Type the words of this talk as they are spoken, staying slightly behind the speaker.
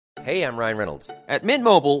Hey, I'm Ryan Reynolds. At Mint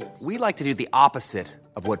Mobile, we like to do the opposite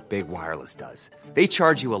of what Big Wireless does. They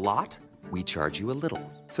charge you a lot, we charge you a little.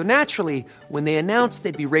 So naturally, when they announced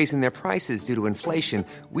they'd be raising their prices due to inflation,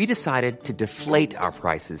 we decided to deflate our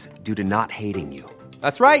prices due to not hating you.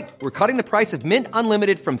 That's right. We're cutting the price of Mint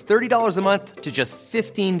Unlimited from $30 a month to just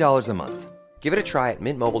 $15 a month. Give it a try at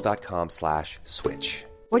mintmobile.com/switch.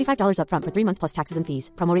 $45 up front for 3 months plus taxes and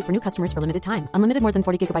fees. Promo rate for new customers for limited time. Unlimited more than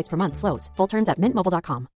 40 gigabytes per month. Slows full terms at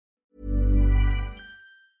mintmobile.com.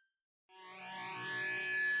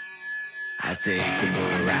 I'll take you for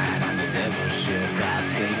a ride on the devil's ship. I'll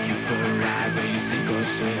take you for a ride where you sink or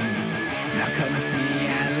swim. Now come with me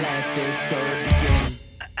and let this story begin.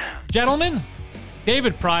 Gentlemen,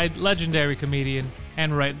 David Pryde, legendary comedian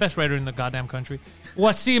and best writer in the goddamn country.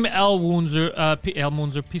 Wassim El-Mounzer,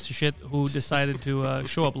 piece of shit, who decided to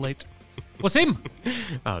show up late. Wassim,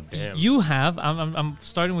 oh damn! You have. I'm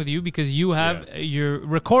starting with you because you have your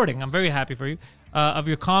recording. I'm very happy for you of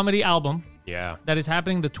your comedy album. Yeah. That is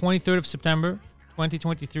happening the 23rd of September,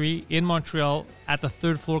 2023, in Montreal at the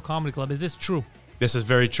Third Floor Comedy Club. Is this true? This is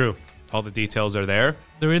very true. All the details are there.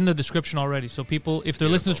 They're in the description already. So people, if they're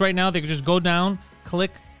listening to this right now, they can just go down, click,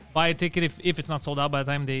 buy a ticket if it's not sold out by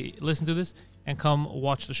the time they listen to this, and come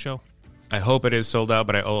watch the show. I hope it is sold out,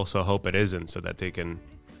 but I also hope it isn't so that they can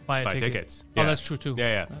buy tickets. Oh, that's true too.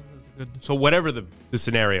 Yeah. That's good. So whatever the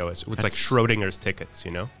scenario is, it's like Schrodinger's tickets, you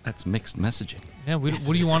know? That's mixed messaging. Yeah, what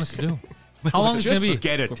do you want us to do? How long is it going to be?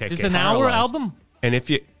 Get a ticket. It's an hour album? And if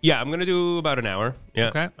I'm going to do about an hour. Yeah.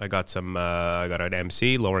 Okay. I got an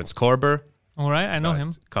MC, Lawrence Korber. All right, I know him.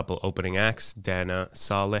 A couple opening acts, Dana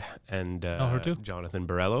Saleh and her too? Jonathan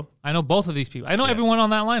Borello. I know both of these people. I know everyone on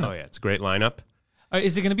that lineup. Oh, yeah, it's a great lineup.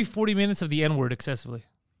 Is it going to be 40 minutes of the N-word excessively?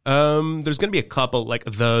 There's going to be a couple like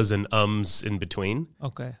thes and ums in between.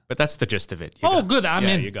 Okay. But that's the gist of it. Good. I'm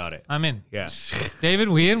in. You got it. I'm in. Yeah. David,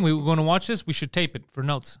 we in? We're going to watch this? We should tape it for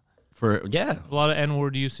notes. A lot of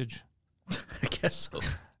N-word usage. I guess so.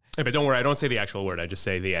 Hey, but don't worry, I don't say the actual word. I just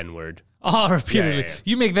say the N-word. Oh, repeatedly. Yeah.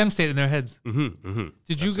 You make them say it in their heads. Mm-hmm, mm-hmm.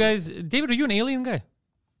 Did you guys... David, are you an alien guy?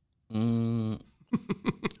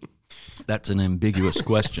 That's an ambiguous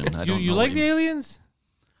question. I don't know. You like the aliens?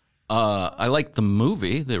 I like the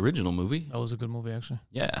movie, the original movie. That was a good movie, actually.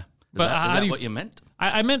 Yeah. Is but that what you meant?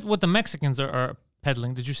 I meant what the Mexicans are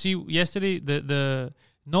peddling. Did you see yesterday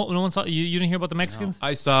No one saw. You didn't hear about the Mexicans? No.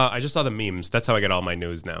 I just saw the memes. That's how I get all my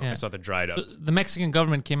news now. Yeah. I saw the dried up. So the Mexican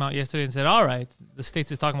government came out yesterday and said, all right, the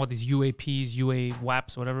States is talking about these UAPs,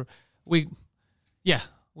 UAWAPs, whatever. We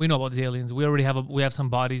know about these aliens. We already have some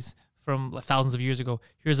bodies from thousands of years ago.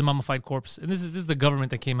 Here's a mummified corpse. And this is the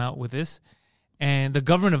government that came out with this. And the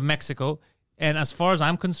government of Mexico. And as far as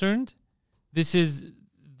I'm concerned, this is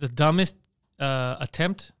the dumbest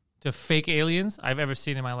attempt to fake aliens I've ever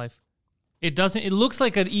seen in my life. It doesn't. It looks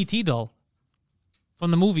like an E.T. doll from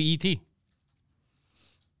the movie E.T.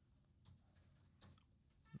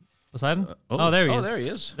 Poseidon? There he is. There he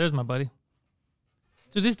is. There's my buddy.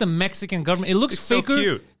 So this is the Mexican government. It looks faker so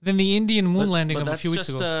cute. Than the Indian moon landing of a few weeks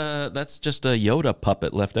ago. That's just a Yoda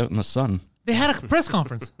puppet left out in the sun. They had a press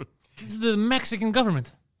conference. This is the Mexican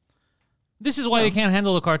government. This is why they can't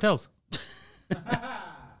handle the cartels.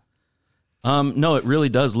 No, it really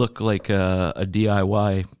does look like a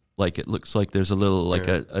DIY. Like it looks like there's a little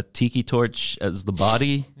a tiki torch as the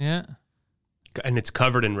body. Yeah. And it's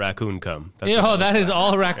covered in raccoon cum. That is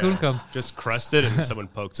all raccoon cum. Just crusted and someone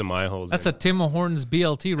poked some eye holes. That's a Tim Hortons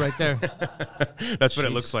BLT right there. That's what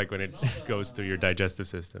it looks like when it goes through your digestive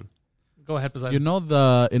system. Go ahead, Poseidon. You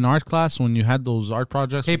know in art class when you had those art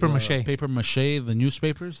projects? Paper mache, the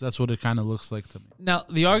newspapers? That's what it kind of looks like to me. Now,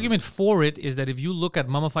 the argument for it is that if you look at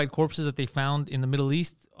mummified corpses that they found in the Middle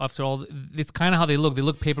East, after all, it's kind of how they look. They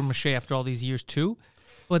look paper mache after all these years too.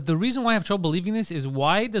 But the reason why I have trouble believing this is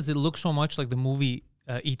why does it look so much like the movie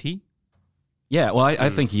E.T.? Yeah, well,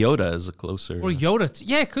 I think Yoda is a closer... Or Yoda.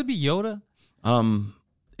 Yeah, it could be Yoda.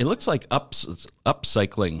 It looks like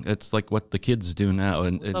upcycling. It's like what the kids do now.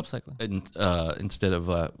 And upcycling? And instead of...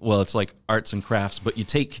 it's like arts and crafts, but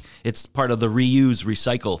it's part of the reuse,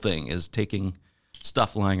 recycle thing, is taking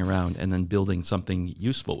stuff lying around and then building something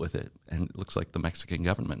useful with it. And it looks like the Mexican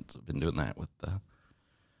government's been doing that with the...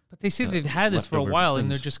 But they say they've had this for a while, and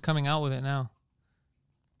they're just coming out with it now.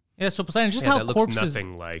 Yeah, so Poseidon, just how that corpses... looks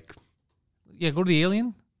nothing like... Yeah, go to the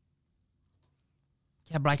alien.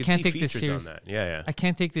 Yeah, but I can't take this serious. On that. Yeah. I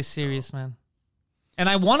can't take this serious, man. And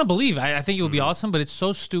I want to believe. I think it would be awesome, but it's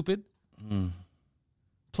so stupid.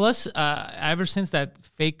 Plus, ever since that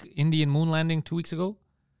fake Indian moon landing 2 weeks ago...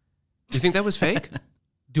 Do you think that was fake?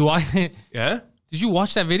 Do I? Yeah? Did you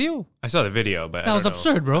watch that video? I saw the video, but that was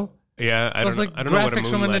absurd, bro. Yeah, I It don't was know. like I don't know what a graphics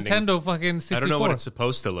from a moon landing. Nintendo fucking 64. I don't know what it's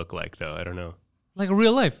supposed to look like, though. I don't know. Like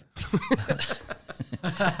real life.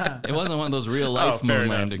 It wasn't one of those real life fair moon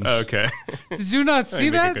enough. landings. Okay. Did you not see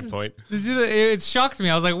You make that? a good point. Did you, it shocked me.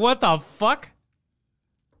 I was like, what the fuck?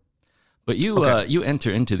 But you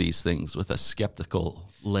enter into these things with a skeptical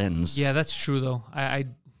lens. Yeah, that's true though.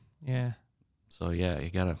 Yeah. So yeah, you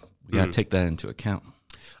gotta take that into account.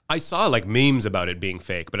 I saw like memes about it being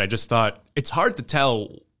fake, but I just thought it's hard to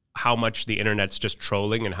tell how much the internet's just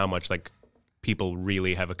trolling and how much like people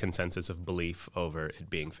really have a consensus of belief over it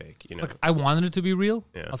being fake, you know? Like, I wanted it to be real.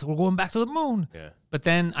 Yeah. I was like, we're going back to the moon. Yeah. But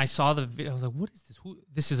then I saw the video. I was like, what is this?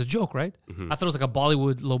 This is a joke, right? I thought it was like a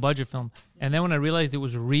Bollywood low-budget film. And then when I realized it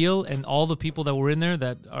was real and all the people that were in there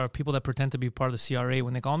that are people that pretend to be part of the CRA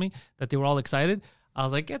when they call me, that they were all excited, I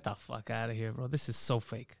was like, get the fuck out of here, bro. This is so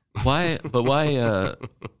fake. Why? But why?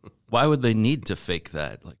 Why would they need to fake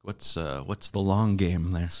that? Like, what's the long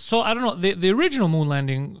game there? So I don't know. The original moon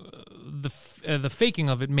landing, the faking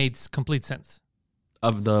of it made complete sense.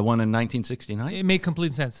 Of the one in 1969? It made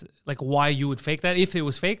complete sense. Like why you would fake that. If it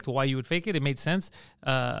was faked, why you would fake it. It made sense.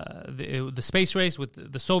 The space race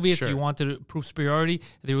with the Soviets, Sure. you wanted to prove superiority.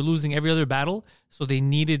 They were losing every other battle. So they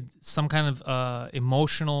needed some kind of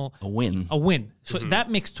emotional... A win. A win. So that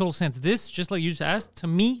makes total sense. This, just like you just asked, to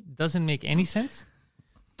me, doesn't make any sense.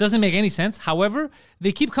 Doesn't make any sense. However,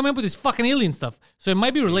 they keep coming up with this fucking alien stuff. So it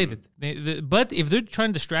might be related. But if they're trying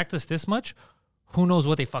to distract us this much, who knows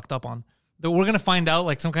what they fucked up on. We're going to find out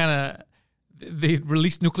like some kind of... They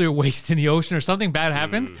released nuclear waste in the ocean or something bad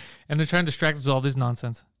happened. And they're trying to distract us with all this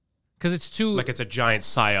nonsense. Because it's too... Like it's a giant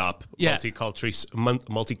psyop, Yeah.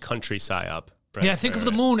 multi-country psyop. Right, yeah, think of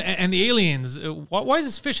the moon and the aliens. Why does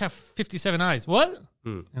this fish have 57 eyes? What?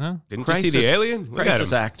 You know? Didn't you see the alien? Look at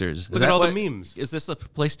Crisis him. actors. Look at all the memes. Is this the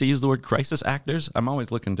place to use the word crisis actors? I'm always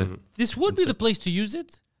looking to... This would be the place to use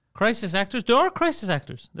it. Crisis actors. There are crisis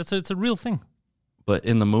actors. It's a real thing. But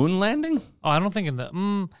in the moon landing? Oh, I don't think in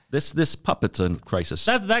the... This puppet's a crisis.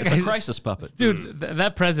 That's that It's guy. a crisis puppet. Dude,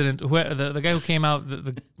 that president, the guy who came out,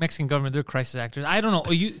 the Mexican government, they're crisis actors. I don't know.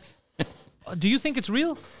 Do you think it's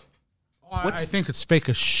real? I think it's fake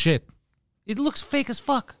as shit. It looks fake as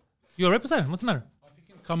fuck. You're right beside him. What's the matter?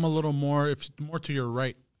 Come a little more, if more to your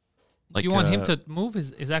right. Like, You want him to move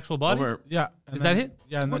his actual body? Yeah. Is that it?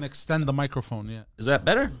 Yeah, and then extend the microphone. Yeah. Is that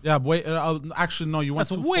better? Yeah. Wait. Actually, no. You went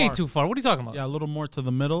That's too way far. too far. What are you talking about? Yeah, a little more to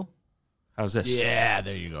the middle. How's this? Yeah.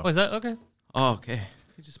 There you go. Oh, is that okay? Oh, okay.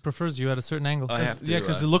 He just prefers you at a certain angle. I have to, Yeah,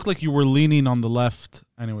 because it looked like you were leaning on the left.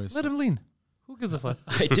 Anyways. Let him lean. Who gives a fuck?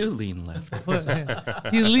 I do lean left.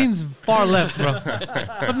 He leans far left, bro.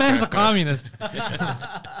 That man's a communist.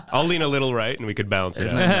 I'll lean a little right and we could balance it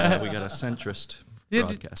And out. then, we got a centrist Yeah,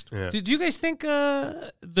 broadcast. Do you guys think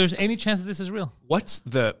there's any chance that this is real? What's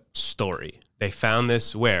the story? They found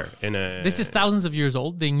this where? In a... This is thousands of years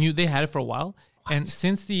old. They knew they had it for a while. And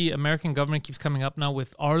since the American government keeps coming up now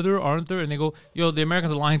with are there, aren't there? And they go, yo, the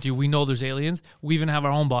Americans are lying to you. We know there's aliens. We even have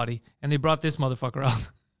our own body. And they brought this motherfucker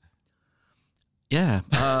out. Yeah.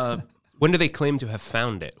 When do they claim to have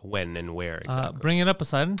found it? When and where exactly? Bring it up,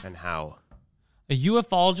 Poseidon. And how? A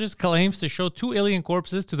ufologist claims to show 2 alien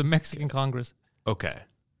corpses to the Mexican Congress. Okay.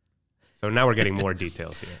 So now we're getting more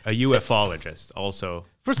details here. A ufologist also.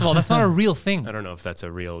 First of all, that's not a real thing. I don't know if that's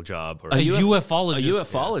a real job or A ufologist. A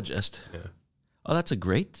ufologist. Yeah. Oh, that's a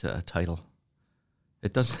great title.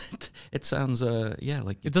 It doesn't... It sounds,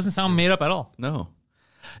 like... It doesn't sound made up at all. No.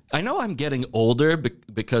 I know I'm getting older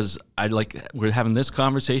because we're having this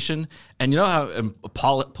conversation, and you know how in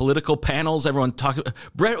political panels everyone talks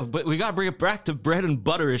bread, but we got to bring it back to bread and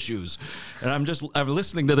butter issues, and I'm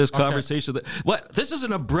listening to this conversation. This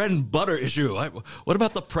isn't a bread and butter issue. What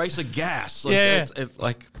about the price of gas?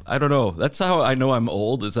 I don't know. That's how I know I'm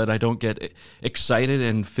old, is that I don't get excited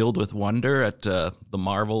and filled with wonder at the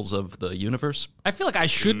marvels of the universe. I feel like I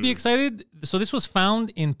should be excited. So this was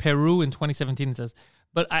found in Peru in 2017, it says.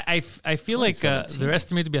 But I feel like they're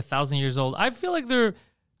estimated to be 1,000 years old. I feel like they're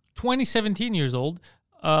 17 years old,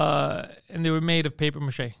 and they were made of paper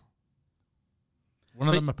mache. One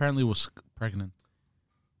of them apparently was pregnant.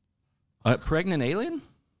 Pregnant alien?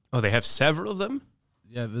 Oh, they have several of them?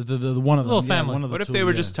 Yeah, the one of them. Little yeah, family. one of the What if two, they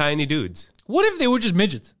were yeah. just tiny dudes? What if they were just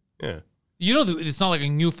midgets? Yeah. You know, it's not like a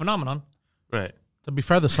new phenomenon. Right. To be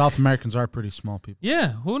fair, the South Americans are pretty small people. Yeah,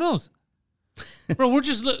 who knows? Bro, we're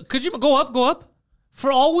just... Could you go up? For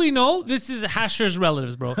all we know, this is Hasher's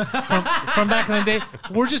relatives, bro. From back in the day.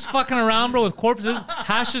 We're just fucking around, bro, with corpses.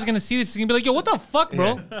 Hasher's going to see this. He's going to be like, yo, what the fuck,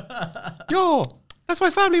 bro? Yo, that's my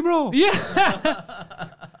family, bro. Yeah.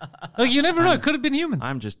 Like, you never know. It could have been humans.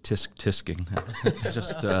 I'm just tisking.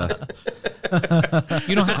 Just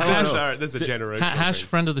You know, This is a generational Hash, thing.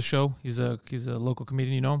 friend of the show. He's a local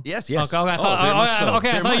comedian. You know him? Yes, yes. Okay, I Oh, thought, very much so. I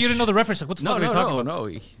Very thought you much. didn't know the reference. Like, what the fuck are we talking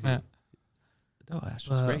about? No. No, Ash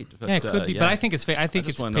was great. But, yeah, it could be, but I think it's fake. I think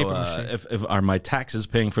just it's wanna paper know, mache. if are my taxes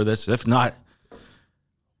paying for this? If not,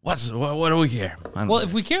 what do we care? I don't Well, know.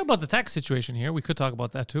 if we care about the tax situation here, we could talk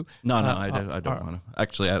about that too. No, I don't want to.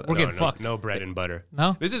 Actually, We're getting fucked. No bread and butter.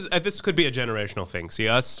 No? This could be a generational thing. See,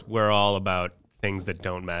 us, we're all about things that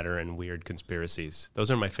don't matter and weird conspiracies.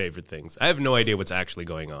 Those are my favorite things. I have no idea what's actually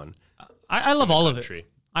going on. I love all of it. country.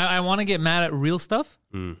 I want to get mad at real stuff,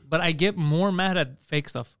 but I get more mad at fake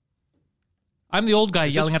stuff. I'm the old guy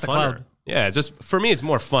It's yelling at just the funner. cloud. Yeah, it's just for me. It's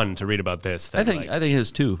more fun to read about this. Than I think it is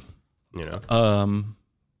too. you know.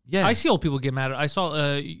 Yeah, I see old people get mad at. I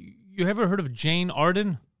saw. You ever heard of Jane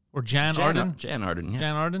Arden or Jan Arden? Jan Arden. Yeah.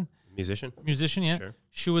 Jan Arden, Musician. yeah. Sure.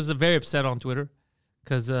 She was very upset on Twitter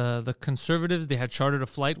because the conservatives, they had chartered a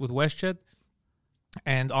flight with WestJet,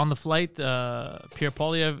 and on the flight, Pierre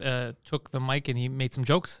Poilievre took the mic and he made some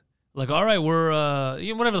jokes. Like, all right, we're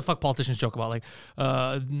whatever the fuck politicians joke about, like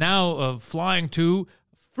now flying to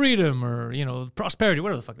freedom or prosperity,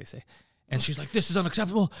 whatever the fuck they say. And she's like, this is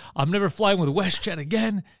unacceptable. I'm never flying with WestJet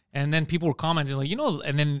again. And then people were commenting like,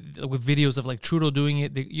 and then with videos of like Trudeau doing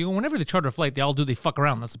it. Whenever they charter a flight, they fuck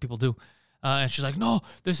around. That's what people do. And she's like, no,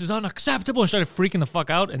 this is unacceptable. And started freaking the fuck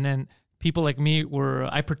out. And then people like me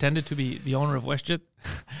I pretended to be the owner of WestJet.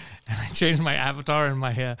 And I changed my avatar and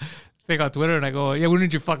my thing on Twitter. And I go, yeah, we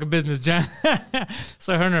need your fucking business, Jan.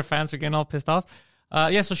 So her and her fans are getting all pissed off.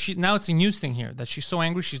 So now it's a news thing here that she's so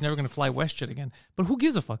angry she's never going to fly WestJet again. But who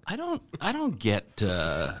gives a fuck? I don't get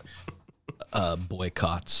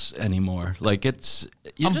boycotts anymore. Like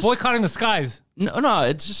I'm boycotting the skies. No,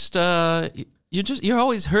 it's just you're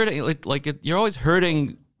always hurting. You're always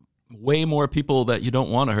hurting way more people that you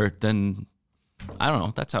don't want to hurt than. I don't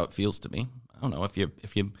know. That's how it feels to me. I don't know if you.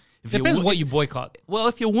 Depends what you boycott. Well,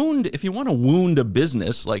 if you want to wound a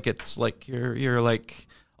business, like it's like you're like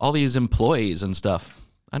all these employees and stuff.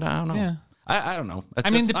 I don't know. Yeah. I don't know.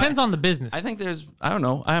 It depends on the business. I think I don't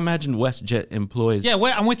know. I imagine WestJet employs. Yeah,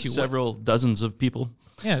 I'm with you. Several dozens of people.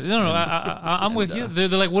 Yeah, no. I'm with you. They're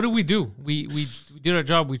like, what do? We did our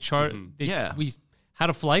job. We we had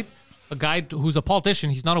a flight. A guy who's a politician.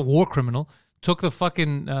 He's not a war criminal. Took the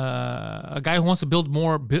fucking a guy who wants to build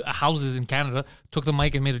more houses in Canada. Took the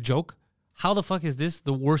mic and made a joke. How the fuck is this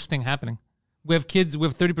the worst thing happening? We have kids. We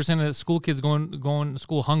have 30% of school kids going to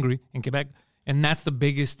school hungry in Quebec, and that's the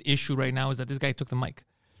biggest issue right now. Is that this guy took the mic?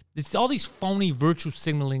 It's all these phony virtue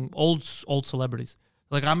signaling old celebrities.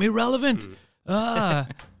 Like, I'm irrelevant.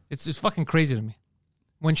 It's just fucking crazy to me.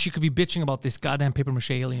 When she could be bitching about this goddamn paper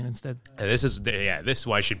mache alien instead. This is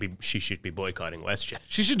why she should be boycotting WestJet.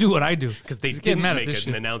 She should do what I do. Because they Just get didn't mad at make this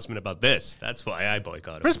an shit. announcement about this. That's why I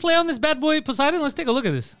boycotted. Press play on this bad boy Poseidon. Let's take a look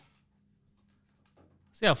at this.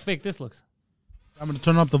 See how fake this looks. I'm going to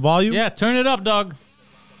turn up the volume. Yeah, turn it up, dog.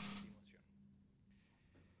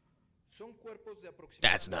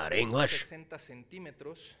 That's not English.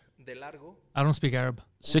 I don't speak Arab.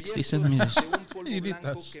 60 centimeters. You need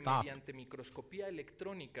to stop.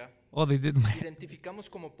 Oh, they did. Identificamos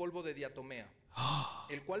como polvo de diatomea,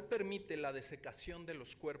 el cual permite la desecación de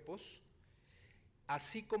los cuerpos,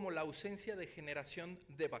 así como la ausencia de generación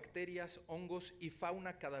de bacterias, hongos y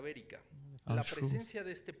fauna cadavérica. La presencia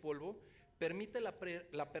de este polvo permite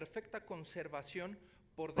la perfecta conservación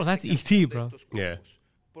por Oh, that's desecación E.T., de bro. estos cuerpos,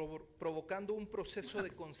 provocando un proceso de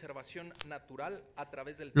conservación natural a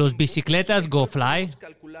través del Los tiempo, bicicletas el go cual fly. podemos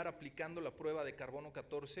calcular aplicando la prueba de carbono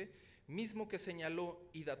 14, mismo que señaló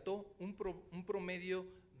y dató un promedio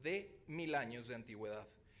de 1000 años de antigüedad.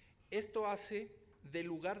 Esto hace del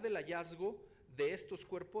lugar del hallazgo de estos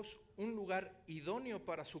cuerpos un lugar idóneo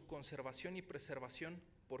para su conservación y preservación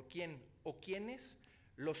por quien o quienes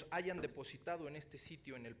los hayan depositado en este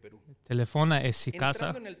sitio en el Perú. Telefona es si casa.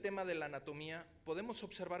 Entrando en el tema de la anatomía, podemos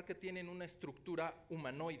observar que tienen una estructura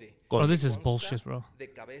humanoide. Oh, this que is consta bullshit, bro.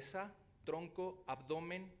 de cabeza, tronco,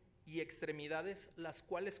 abdomen y extremidades, las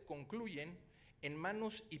cuales concluyen en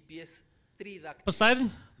manos y pies tridáctiles.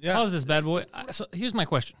 Poseidon, Yeah. how's this bad boy? So here's my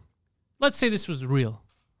question. Let's say this was real,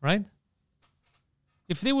 right?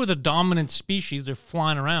 If they were the dominant species, they're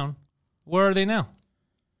flying around. Where are they now?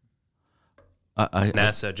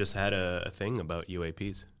 NASA just had a thing about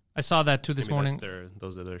UAPs. I saw that too this Maybe morning.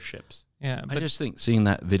 those are their ships. Yeah, I but just think seeing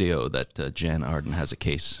that video that Jan Arden has a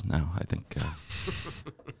case now. I think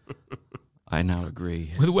I now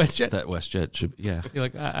agree with WestJet, that WestJet should. Yeah, you're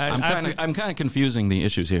like, I'm kind of confusing the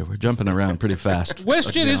issues here. We're jumping around pretty fast.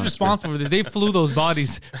 WestJet is responsible for this. They flew those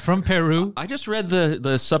bodies from Peru. I just read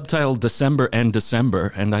the subtitle December,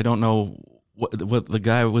 and I don't know what the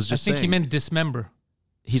guy was I just think saying. he meant dismember.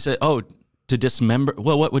 He said, "Oh, to dismember."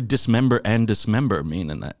 Well, what would dismember and dismember mean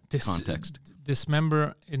in that context?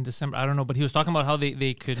 Dismember in December. I don't know, but he was talking about how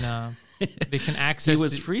they could they can access. He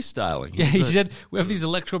was freestyling. Yeah, he said we have these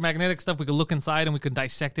electromagnetic stuff. We could look inside and we could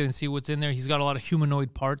dissect it and see what's in there. He's got a lot of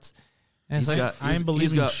humanoid parts. And it's like, I ain't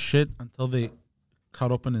believing shit until they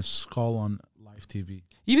cut open his skull on live TV.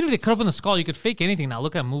 even if they cut open the skull, you could fake anything now.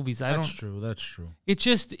 Look at movies. That's true. That's true.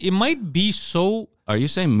 It might be so. Are you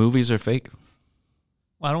saying movies are fake?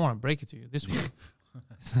 Well, I don't want to break it to you this week.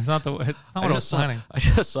 It's not what I was planning. I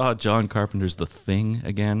just saw John Carpenter's The Thing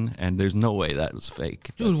again, and there's no way that was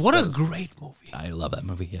fake. Dude, what a great movie! I love that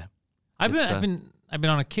movie. Yeah, I've been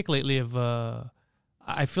on a kick lately of.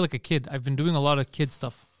 I feel like a kid. I've been doing a lot of kid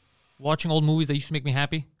stuff, watching old movies that used to make me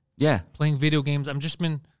happy. Yeah, playing video games. I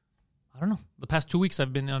don't know. The past 2 weeks,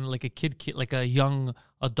 I've been on like a kid, like a young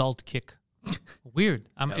adult kick. Weird.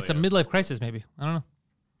 It's a midlife crisis, maybe. I don't know.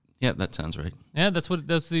 Yeah, that sounds right. Yeah, that's what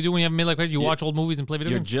they do when you have midlife crisis. You watch old movies and play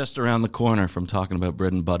video games. You're just around the corner from talking about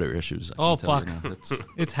bread and butter issues. Oh, fuck.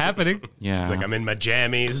 It's happening. Yeah. It's like I'm in my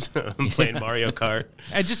jammies. I'm playing Mario Kart.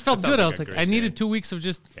 I just felt good. I was like, I needed 2 weeks of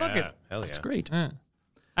just fuck it. Hell yeah. That's great. Yeah.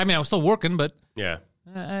 I mean, I was still working, but Yeah.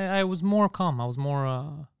 I was more calm. I was more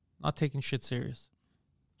not taking shit serious.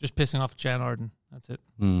 Just pissing off Jan Arden. That's it.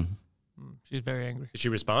 She's very angry. Did she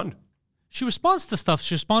respond? She responds to stuff.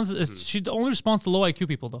 She responds. She only responds to low IQ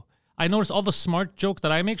people, though. I notice all the smart jokes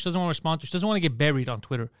that I make, she doesn't want to respond to. She doesn't want to get buried on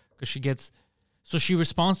Twitter because she gets. So she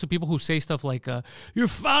responds to people who say stuff like, "You're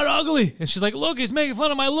fat, ugly," and she's like, "Look, he's making fun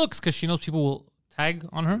of my looks," because she knows people will tag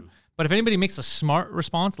on her. But if anybody makes a smart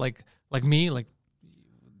response, like me, like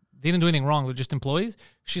they didn't do anything wrong, they're just employees.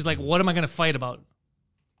 She's like, "What am I going to fight about?"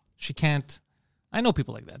 She can't. I know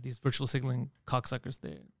people like that. These virtual signaling cocksuckers.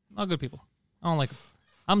 They're not good people. I don't like them.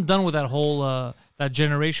 I'm done with that whole that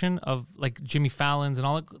generation of like Jimmy Fallon's and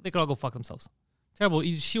all that. They could all go fuck themselves. Terrible.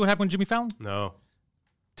 You see what happened with Jimmy Fallon? No.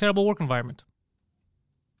 Terrible work environment.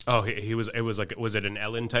 Oh, he was. It was like. Was it an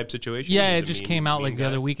Ellen type situation? Yeah, Was it just mean- came out mean like the guy?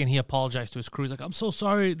 other week, and he apologized to his crew. He's like, "I'm so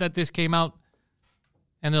sorry that this came out,"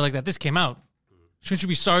 and they're like, "That this came out. Shouldn't you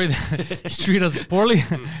be sorry that you treat us poorly?"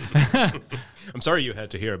 I'm sorry you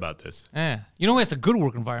had to hear about this. Yeah, you know who has a good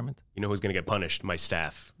work environment? You know who's going to get punished? My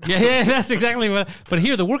staff. Yeah, that's exactly what. But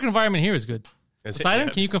here, the work environment here is good. Is it? Poseidon,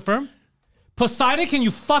 Yes. can you confirm? Poseidon, can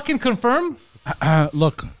you fucking confirm?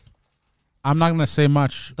 Look, I'm not gonna say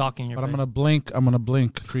much, Docking your. but I'm pay. gonna blink. I'm gonna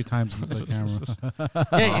blink 3 times into the camera.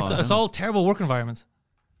 Yeah, it's all terrible work environments.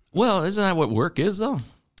 Well, isn't that what work is, though?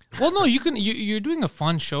 Well, no, you're doing a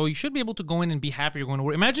fun show. You should be able to go in and be happy you're going to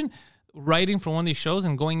work. Imagine writing for one of these shows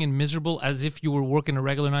and going in miserable as if you were working a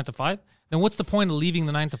regular 9 to 5. Then what's the point of leaving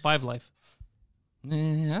the 9 to 5 life?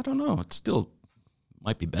 I don't know. It still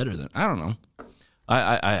might be better than. I don't know.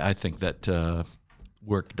 I think that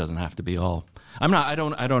work doesn't have to be all. I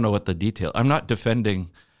don't know what the detail. I'm not defending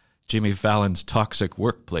Jimmy Fallon's toxic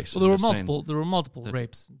workplace. Well, there I'm were just saying- multiple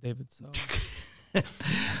rapes, David. So.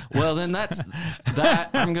 Well, then that's that.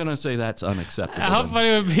 I'm gonna say that's unacceptable. How then.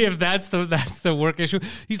 funny would it be if that's the work issue?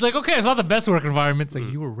 He's like, okay, it's not the best work environment. It's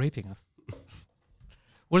like you were raping us.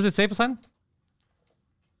 What does it say, Poseidon?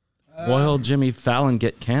 Why will Jimmy Fallon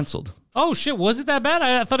get canceled? Oh shit, was it that bad?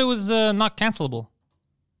 I thought it was not cancelable.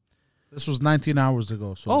 This was 19 hours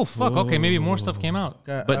ago. So. Oh fuck. Okay, maybe more stuff came out.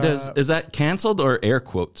 But is that canceled or air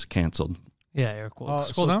quotes canceled? Yeah, air quotes.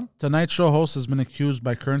 Scroll down. Tonight Show host has been accused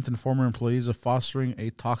by current and former employees of fostering a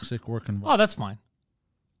toxic work Oh, environment. that's fine.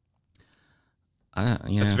 Yeah.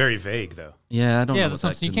 That's very vague, though. Yeah, I don't know. Yeah, what that's what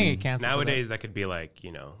I'm that saying. You could can't mean. get canceled. for that. Nowadays, that could be like,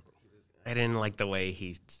 I didn't like the way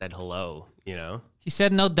he said hello. He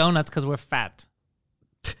said no donuts because we're fat.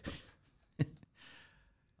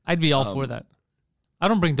 I'd be all for that. I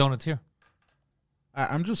don't bring donuts here.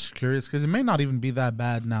 I'm just curious because it may not even be that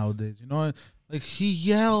bad nowadays. You know, like he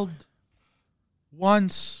yelled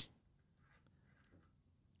once.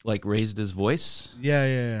 Like raised his voice.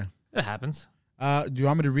 Yeah. It happens. Do you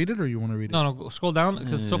want me to read it or you want to read it? No, go, scroll down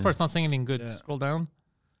because so far it's not saying anything good. Yeah. Scroll down.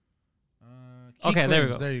 Key Okay, there we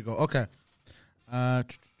claims. go. There you go. Okay.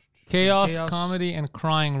 Chaos, comedy, and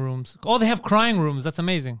crying rooms. Oh, they have crying rooms. That's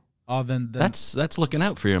amazing. Oh, then That's looking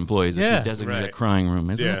out for your employees if Yeah. you designate a Right. crying room,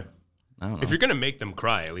 isn't Yeah. it? I don't know. If you're going to make them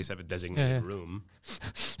cry, at least have a designated Yeah. room.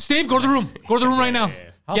 Steve, go to the room. Go to the room right now.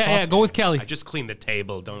 Yeah, go with Kelly. I just clean the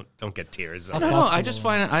table. Don't get tears. I don't know. I just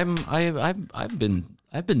find I've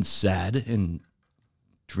been sad in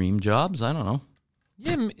dream jobs. I don't know.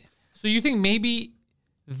 Yeah. So you think maybe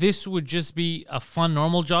this would just be a fun,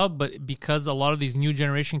 normal job, but because a lot of these new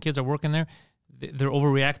generation kids are working there, they're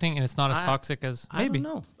overreacting and it's not as toxic as maybe. I don't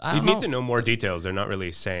know. You need to know more details. They're not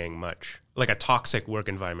really saying much. Like a toxic work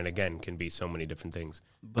environment, again, can be so many different things.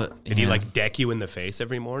 But Did he like deck you in the face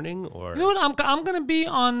every morning? Or You know what? I'm gonna be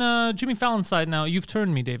on Jimmy Fallon's side now. You've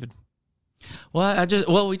turned me, David.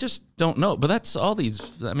 Well, we just don't know. But that's all these.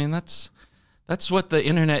 I mean, that's what the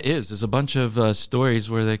internet is a bunch of stories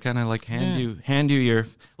where they kind of like hand you your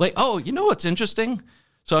like. Oh, you know what's interesting?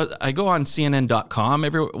 So I go on CNN.com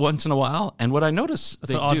every once in a while, and what I notice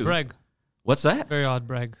That's an odd brag. What's that? Very odd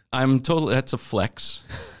brag. That's a flex.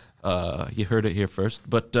 You heard it here first.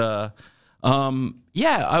 But what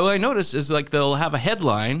I notice is like they'll have a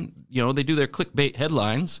headline, they do their clickbait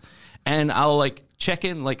headlines, and I'll like check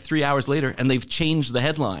in like 3 hours later and they've changed the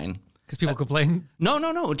headline. Because people complain?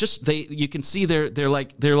 No. Just you can see they're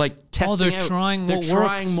testing they're out. trying They're what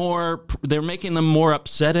trying works. more. They're making them more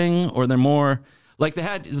upsetting, or they're more like they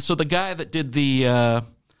had. So the guy that did the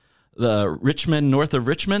Richmond, north of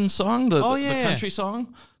Richmond song, the country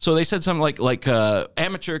song. So they said something like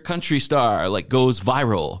amateur country star like goes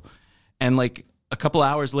viral, and like a couple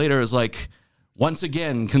hours later is like, once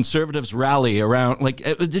again conservatives rally around, like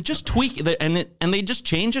they just tweak it, and they just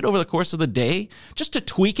change it over the course of the day just to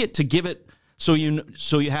tweak it to give it so you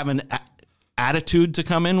have an attitude to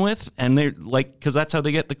come in with, and they're like, because that's how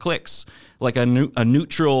they get the clicks, like a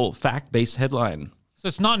neutral fact-based headline. So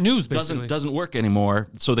it's not news, basically. Doesn't work anymore.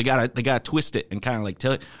 So they gotta twist it and kind of like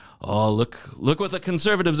tell it. Oh, look what the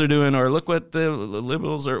conservatives are doing, or look what the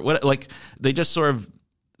liberals are. What like they just sort of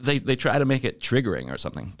they try to make it triggering or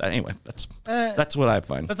something. Anyway, that's what I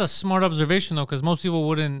find. That's a smart observation though, because most people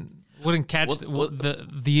wouldn't catch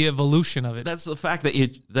the evolution of it. That's the fact that you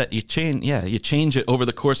change it over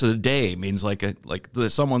the course of the day means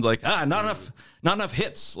someone's like, not enough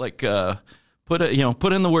hits, like. Put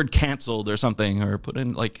in the word canceled or something, or put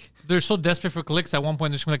in like they're so desperate for clicks. At one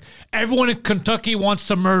point, they're just like, everyone in Kentucky wants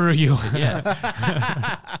to murder you.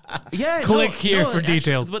 Yeah, click here for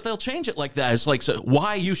details. But they'll change it like that. It's like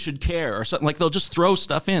why you should care or something. Like they'll just throw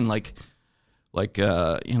stuff in, and I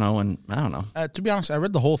don't know. To be honest, I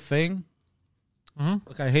read the whole thing.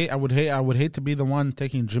 Like I would hate to be the one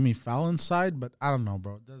taking Jimmy Fallon's side, but I don't know,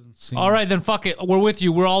 bro. It doesn't seem. All right, then fuck it. We're with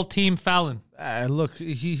you. We're all team Fallon. Look,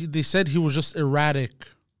 they said he was just erratic.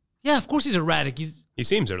 Yeah, of course he's erratic. He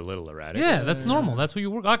seems a little erratic. Yeah, that's normal. That's what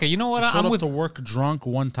you work. Okay, you know what? He showed I'm up with to work drunk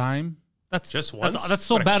one time. That's just once. That's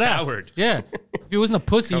so What a badass. coward. Yeah, if he wasn't a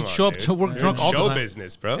pussy, he'd show up to work drunk all the show time.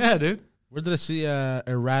 business, bro. Yeah, dude. Where did I see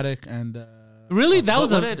erratic and? Really, that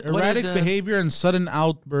was erratic behavior and sudden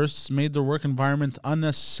outbursts made the work environment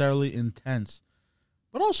unnecessarily intense.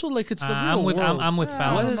 But also, like, it's the real world. I'm with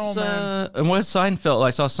Fallon. And what is Seinfeld?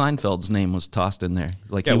 I saw Seinfeld's name was tossed in there.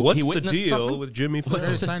 Like, what's he the deal something? with Jimmy Fallon?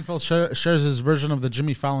 Jerry Seinfeld shares his version of the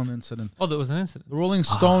Jimmy Fallon incident. Oh, there was an incident. The Rolling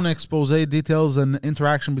Stone expose details an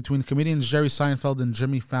interaction between comedians Jerry Seinfeld and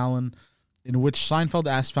Jimmy Fallon, in which Seinfeld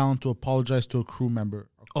asked Fallon to apologize to a crew member.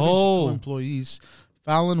 According to 2 employees,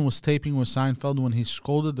 Fallon was taping with Seinfeld when he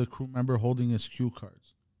scolded the crew member holding his cue cards.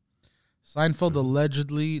 Seinfeld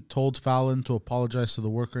allegedly told Fallon to apologize to the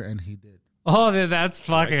worker, and he did. Oh, that's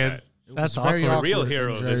fucking. That's very awkward. The real awkward,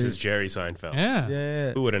 hero of and this Jerry- is Jerry Seinfeld.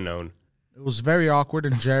 Yeah. Who would have known? It was very awkward,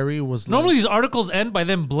 and Jerry was Normally, like, these articles end by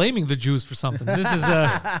them blaming the Jews for something. This is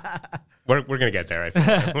We're gonna get there. I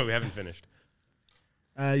feel. We haven't finished.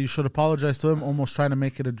 you should apologize to him, almost trying to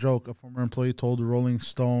make it a joke. A former employee told Rolling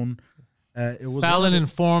Stone. It was Fallon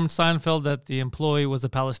informed Seinfeld that the employee was a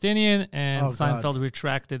Palestinian, and Seinfeld God.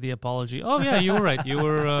 retracted the apology. Oh, yeah, you were right. You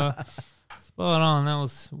were spot on. That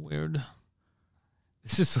was weird.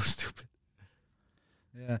 This is so stupid.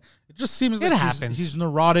 Yeah, it just seems It like happens. he's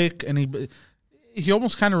neurotic, and he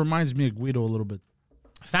almost kind of reminds me of Guido a little bit.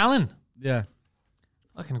 Fallon? Yeah,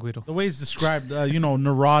 Fucking Guido. the way he's described,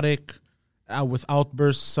 neurotic, with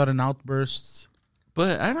outbursts, sudden outbursts.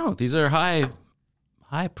 But I don't know. These are high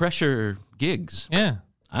pressure gigs. Yeah.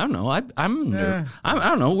 I don't know. I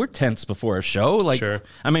don't know. We're tense before a show. Like, Sure.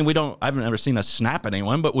 I mean, I've never seen us snap at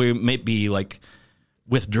anyone, but we may be like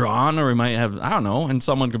withdrawn, or we might have, I don't know. And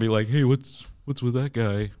someone could be like, "Hey, what's with that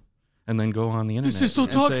guy?" And then go on the internet. This is so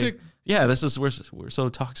and toxic. Say, yeah, we're so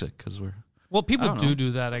toxic because we're. Well, people I don't know.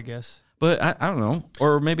 do that, I guess. But I don't know.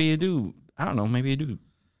 Or maybe you do. I don't know. Maybe you do.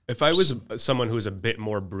 If I was someone who's a bit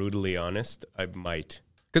more brutally honest, I might.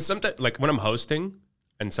 Because sometimes, like when I'm hosting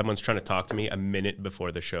and someone's trying to talk to me a minute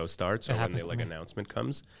before the show starts or when happens the to me. announcement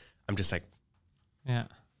comes, I'm just like. Yeah.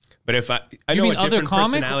 But if I You know mean a other different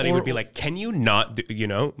comic personality or- would be like, can you not do,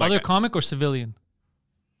 like Other comic or civilian?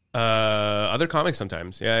 other comics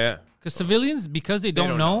sometimes. Yeah. Because civilians, because they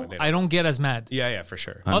don't know, I don't get as mad. Yeah, for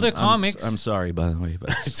sure. Other comics. I'm sorry, by the way, but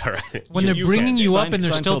It's all right. When they're bringing you up and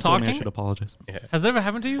they're still Seinfeld told me I talking. should apologize. Has that ever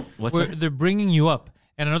happened to you? What's Where that? they're bringing you up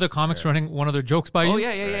and another comic's running one of their jokes by you? Oh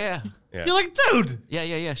yeah. You're like, dude. Yeah.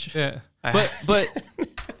 Yeah. But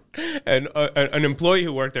And an employee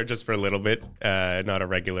who worked there just for a little bit, not a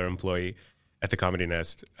regular employee at the Comedy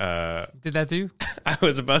Nest. Did that to you? I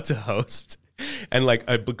was about to host, and like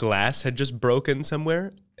a glass had just broken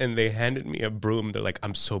somewhere, and they handed me a broom. They're like,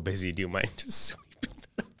 "I'm so busy. Do you mind just sweeping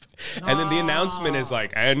it up?" And then the announcement is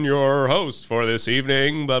like, "And your host for this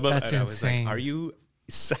evening." Blah blah. That's and I was insane. like, "Are you?"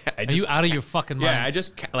 Are you out of your fucking mind?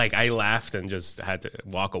 Yeah, I laughed and just had to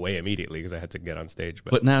walk away immediately because I had to get on stage.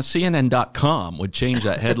 But now CNN.com would change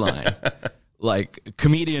that headline. Like,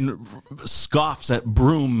 comedian scoffs at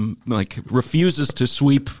broom, like, refuses to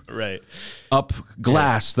sweep right up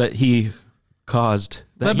glass that he caused.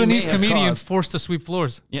 That he may Lebanese have comedian caused. forced to sweep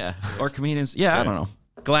floors. Yeah, or comedians. Yeah, I don't know.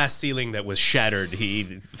 glass ceiling that was shattered,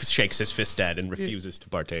 he shakes his fist at and refuses to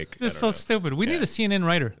partake. It's so stupid. We need a CNN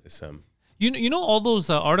writer. You know all those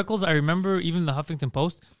articles? I remember even the Huffington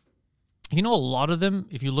Post. You know, a lot of them,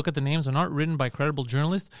 if you look at the names, are not written by credible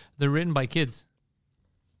journalists. They're written by kids.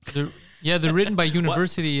 They're written by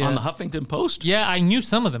university. On the Huffington Post? Yeah, I knew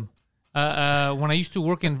some of them. When I used to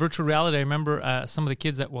work in virtual reality, I remember some of the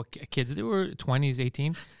kids that were kids. They were 20s,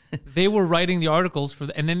 18. They were writing the articles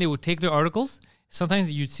and then they would take their articles.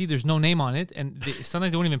 Sometimes you'd see there's no name on it, and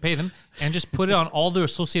sometimes they wouldn't even pay them, and just put it on all their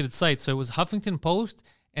associated sites. So it was Huffington Post,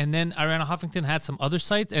 and then Ariana Huffington had some other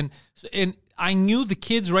sites, and I knew the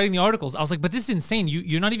kids writing the articles. I was like, but this is insane.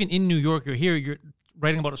 You're not even in New York. You're here. You're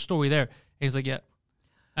writing about a story there. And he's like, yeah.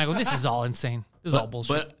 I go, this is all insane. This is all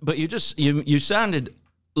bullshit. But you sounded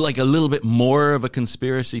like a little bit more of a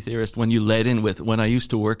conspiracy theorist when you led in with when I used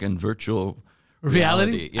to work in virtual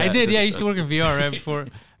reality. Yeah, I did. I used to work in VR right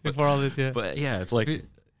before all this. Yeah. But yeah, it's like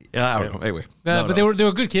I don't know. Anyway, but they were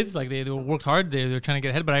good kids. Like they worked hard. They were trying to get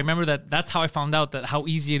ahead. But I remember that's how I found out that how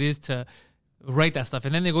easy it is to write that stuff.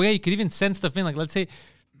 And then they go, yeah, you could even send stuff in. Like let's say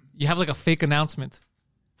you have like a fake announcement.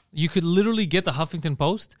 You could literally get the Huffington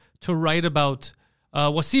Post to write about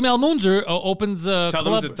Wassim El-Mounzer opens a Tell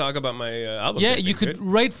club. them to talk about my album. Yeah, you could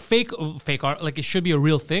write fake art. Like it should be a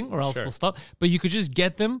real thing, or else they'll stop. But you could just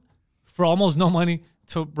get them for almost no money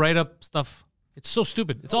to write up stuff. It's so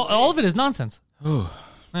stupid. It's all of it is nonsense. Oh,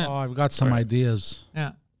 I've got some ideas.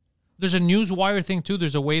 Yeah. There's a Newswire thing too.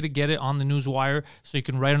 There's a way to get it on the Newswire so you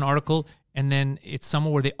can write an article and then it's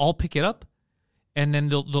somewhere where they all pick it up and then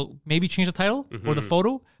they'll maybe change the title or the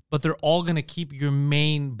photo, but they're all going to keep your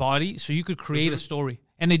main body so you could create a story.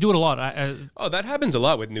 And they do it a lot. That happens a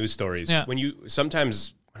lot with news stories. Yeah. When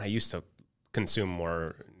I used to consume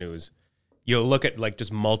more news, you'll look at like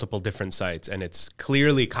just multiple different sites and it's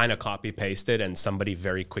clearly kind of copy pasted and somebody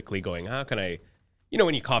very quickly going, how can I,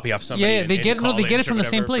 when you copy off somebody. Yeah, they get it from the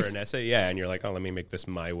same place. For an essay. Yeah. And you're like, oh, let me make this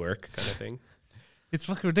my work kind of thing. It's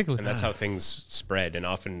fucking ridiculous. And that's how things spread. And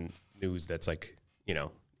often news that's like,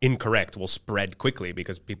 incorrect will spread quickly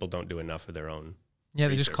because people don't do enough of their own. Yeah,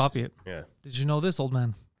 they just copy it. Yeah. Did you know this, old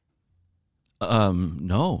man?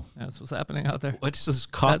 No. That's what's happening out there. What's this?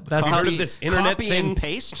 That's how heard of this internet copy thing? and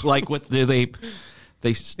paste? Like what? They highlight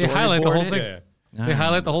the whole storyboard thing. it? Yeah. They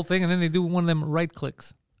highlight the whole thing and then they do one of them right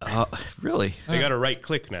clicks. Really? They got a right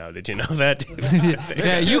click now. Did you know that?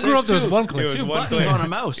 Yeah, you grew up, there was one click. It was Two one buttons click. on a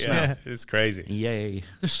mouse. Yeah, now. it's crazy. Yay!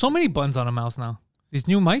 There's so many buttons on a mouse now. These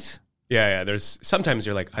new mice. Yeah. There's sometimes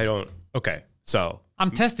you're like, okay, so I'm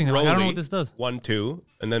testing it. Like, I don't know what this does. 1, 2,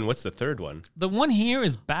 and then what's the third one? The one here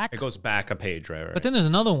is back. It goes back a page, right? But then there's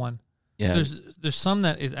another one. Yeah. There's some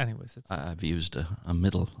that is. Anyways, it's I've used a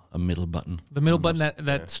middle button. the middle button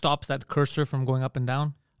that stops that cursor from going up and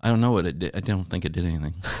down. I don't know what it did. I don't think it did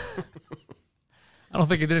anything. I don't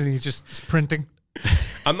think it did anything. It's just printing.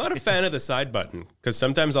 I'm not a fan of the side button because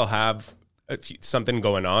sometimes I'll have something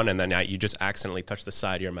going on and then you just accidentally touch the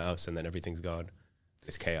side of your mouse and then everything's gone.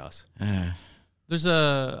 It's chaos. There's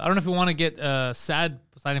I don't know if we want to get sad,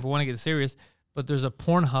 if we want to get serious, but there's a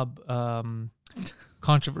Pornhub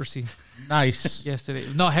controversy Nice. yesterday.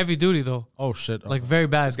 No, heavy duty though. Oh, shit. Like very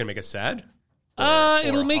bad. It's going to make us sad?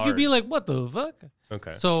 It'll make you hard? be like, what the fuck?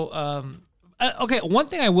 Okay. So, okay, one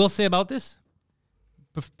thing I will say about this,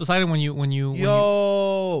 Poseidon, when you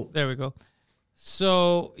there we go.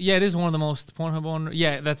 So, yeah, it is one of the most Pornhub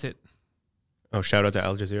yeah, that's it. Oh, shout out to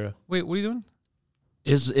Al Jazeera. Wait, what are you doing?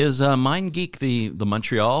 Is MindGeek the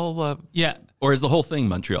Montreal? Yeah. Or is the whole thing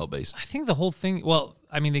Montreal based? I think the whole thing, well,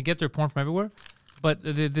 I mean, they get their porn from everywhere, but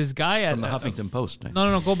this guy at... From the Huffington Post.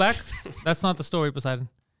 No, go back. That's not the story, Poseidon.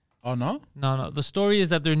 Oh, no? No. The story is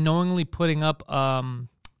that they're knowingly putting up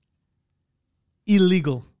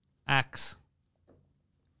illegal acts.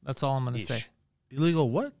 That's all I'm gonna say. Illegal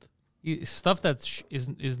what? Stuff that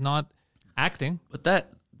is not acting. But that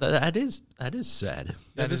is sad.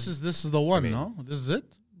 Yeah, this is the one. No, this is it.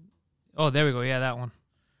 Oh, there we go. Yeah, that one.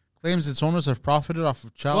 Claims its owners have profited off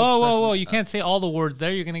of child. Whoa! You can't say all the words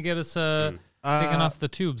there. You're gonna get us taken off the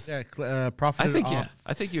tubes. Yeah, profited.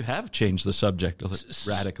 I think you have changed the subject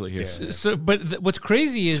radically here. But what's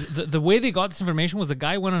crazy is the way they got this information was the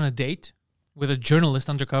guy went on a date with a journalist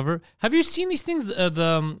undercover. Have you seen these things?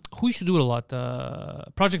 Who used to do it a lot?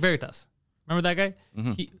 Project Veritas. Remember that guy?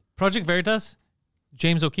 Mm-hmm. Project Veritas,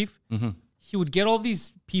 James O'Keefe. Mm-hmm. He would get all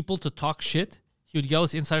these people to talk shit. He would get all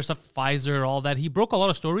this insider stuff, Pfizer, all that. He broke a lot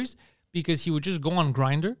of stories because he would just go on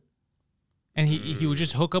Grindr, and he would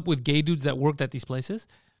just hook up with gay dudes that worked at these places.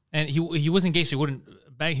 And he wasn't gay, so he wouldn't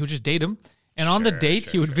bang. He would just date them. And on the date,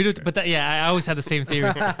 he would video. But I always had the same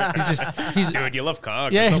theory. He's Dude, you love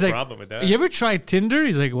cock. Yeah, There's no problem with that. You ever tried Tinder?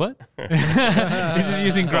 He's like, what? He's just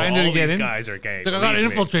using Grindr to get in. All these guys are gay. He's like, I got to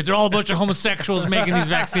infiltrate. They're all a bunch of homosexuals making these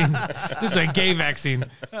vaccines. This is a gay vaccine.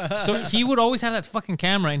 So he would always have that fucking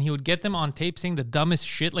camera, and he would get them on tape saying the dumbest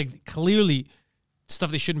shit, like clearly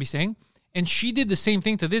stuff they shouldn't be saying. And she did the same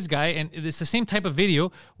thing to this guy, and it's the same type of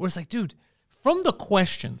video where it's like, dude, from the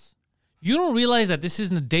questions, you don't realize that this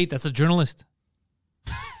isn't a date. That's a journalist.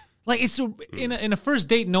 Like, it's in a first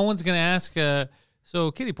date, no one's going to ask,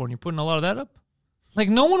 so kitty porn, you putting a lot of that up? Like,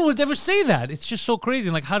 no one would ever say that. It's just so crazy.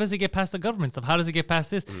 And like, how does it get past the government stuff? How does it get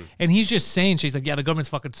past this? And he's just saying, she's like, yeah, the government's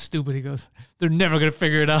fucking stupid. He goes, they're never going to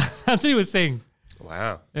figure it out. That's what he was saying.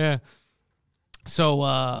 Wow. Yeah. So,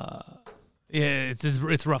 yeah,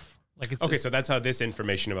 it's rough. Like, it's okay, so that's how this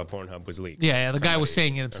information about Pornhub was leaked. Yeah. The guy was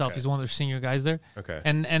saying it himself. Okay. He's one of their senior guys there. Okay.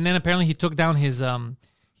 And then apparently he took down his online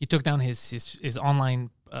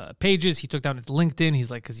pages. He took down his LinkedIn. He's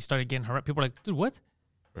like, because he started getting harassed. People are like, dude, what?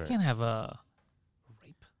 You can't have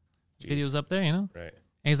rape videos up there, you know? Right.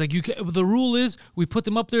 And he's like, the rule is we put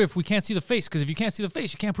them up there if we can't see the face, because if you can't see the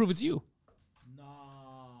face, you can't prove it's you. No.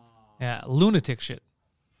 Yeah, lunatic shit.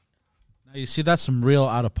 Now you see, that's some real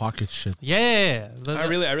out of pocket shit. Yeah. I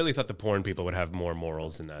really thought the porn people would have more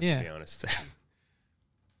morals than that. To be honest.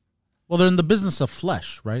 Well, they're in the business of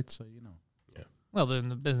flesh, right? So you know. Yeah. Well, they're in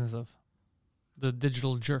the business of the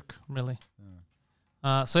digital jerk, really.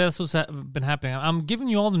 Yeah. So that's what's been happening. I'm giving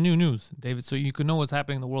you all the new news, David, so you can know what's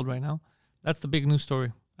happening in the world right now. That's the big news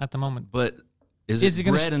story at the moment. But is it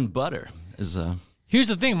bread and butter? Here's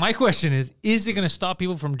the thing. My question is it going to stop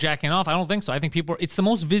people from jacking off? I don't think so. I think it's the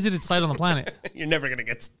most visited site on the planet. You're never going to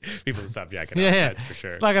get people to stop jacking off. Yeah, that's for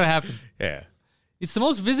sure. It's not going to happen. Yeah. It's the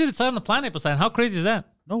most visited site on the planet, Poseidon. How crazy is that?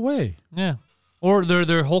 No way. Yeah. Or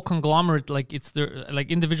their whole conglomerate, like it's their like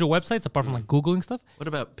individual websites, apart from like Googling stuff. What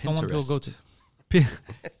about Pinterest? People go to.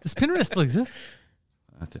 Does Pinterest still exist?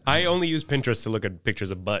 I only use Pinterest to look at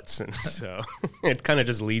pictures of butts, and so it kind of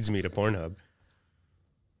just leads me to Pornhub.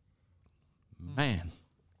 Man.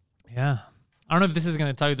 Yeah. I don't know if this is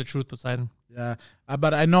going to tell you the truth, Poseidon. Yeah.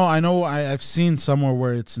 But I've seen somewhere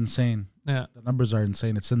where it's insane. Yeah. The numbers are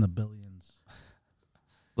insane. It's in the billions.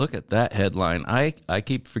 Look at that headline. I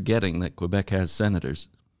keep forgetting that Quebec has senators.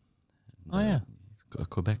 Oh, yeah.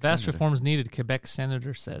 Quebec Vast senator. reforms needed, Quebec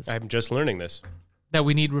senator says. I'm just learning this. That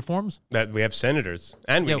we need reforms? That we have senators,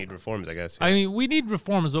 and we need reforms, I guess. Yeah. I mean, we need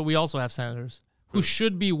reforms, but we also have senators who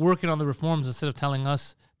should be working on the reforms instead of telling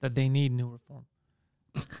us that they need new reform.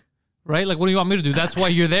 Right? Like, what do you want me to do? That's why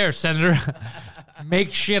you're there, Senator.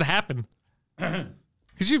 Make shit happen.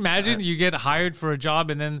 Could you imagine you get hired for a job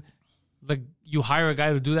and then you hire a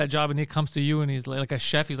guy to do that job and he comes to you and he's like a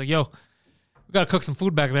chef. He's like, yo, we got to cook some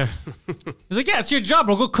food back there. He's like, yeah, it's your job,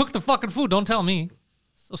 bro. Go cook the fucking food. Don't tell me.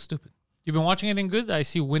 So stupid. You've been watching anything good? I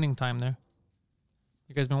see Winning Time there.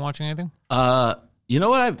 You guys been watching anything? You know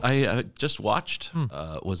what I just watched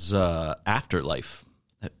was Afterlife.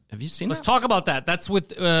 Have you seen Let's talk about that. That's with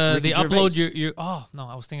they upload your. Oh no,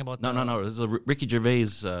 I was thinking about that. No. This is a Ricky Gervais.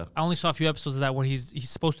 I only saw a few episodes of that where he's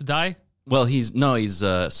supposed to die. Well, he's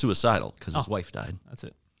suicidal because his wife died. That's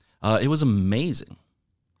it. It was amazing.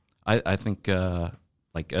 I think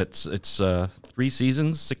it's 3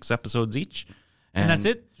 seasons, 6 episodes each, and that's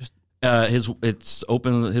it. Just it's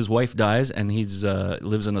open. His wife dies, and he's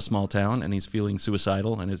lives in a small town, and he's feeling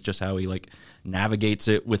suicidal, and it's just how he like navigates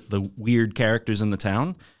it with the weird characters in the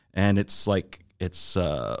town, and it's like it's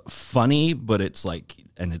funny, but it's like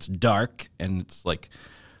and it's dark, and it's like,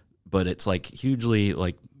 but it's like hugely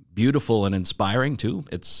like beautiful and inspiring too.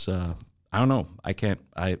 It's I don't know.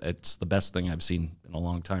 It's the best thing I've seen in a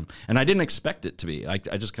long time, and I didn't expect it to be. I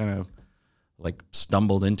just kind of like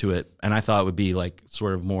stumbled into it, and I thought it would be like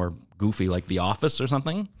sort of more goofy, like The Office or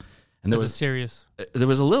something. And This is serious. there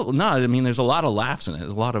was a little, no, I mean, there's a lot of laughs in it.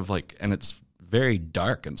 There's a lot of like, and it's very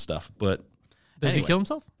dark and stuff, but. Does he kill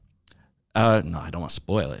himself? No, I don't want to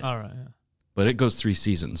spoil it. All right. Yeah. But it goes 3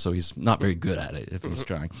 seasons, so he's not very good at it if he's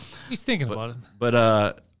trying. He's thinking about it. But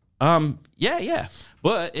yeah.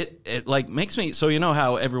 But it like makes me, so you know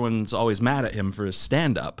how everyone's always mad at him for his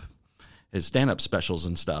stand-up specials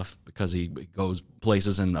and stuff because he goes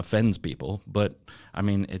places and offends people. But I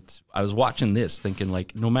mean, I was watching this thinking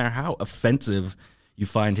like, no matter how offensive you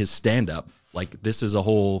find his stand-up, like this is a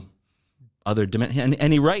whole other dimension.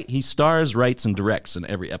 And he stars, writes, and directs in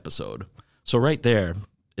every episode. So right there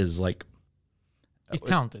is like, he's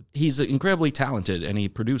talented. He's incredibly talented, and he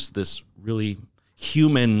produced this really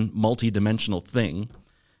human, multi-dimensional thing.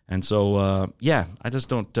 And so, I just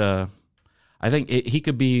don't. I think he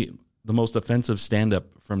could be the most offensive stand-up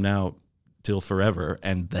from now till forever,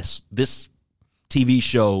 and this TV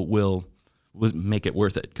show will make it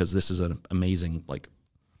worth it because this is an amazing like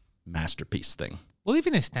masterpiece thing. Well,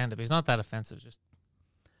 even his stand-up, he's not that offensive. Just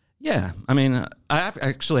Yeah, I mean, I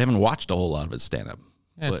actually haven't watched a whole lot of his stand-up.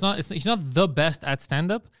 yeah, he's not the best at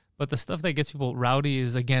stand-up, but the stuff that gets people rowdy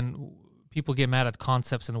is, again, people get mad at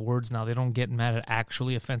concepts and words now. They don't get mad at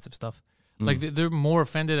actually offensive stuff. Like they're more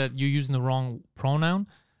offended at you using the wrong pronoun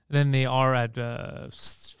than they are at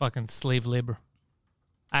fucking slave labor,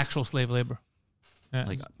 actual slave labor.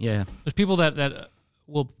 Yeah. There's people that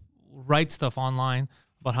will write stuff online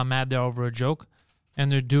about how mad they are over a joke, and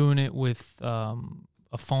they're doing it with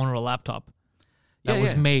a phone or a laptop that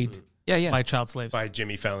was made by child slaves. By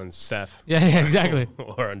Jimmy Fallon's staff. Yeah, exactly.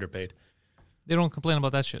 Or underpaid. They don't complain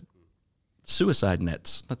about that shit. Suicide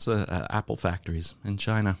nets. That's Apple factories in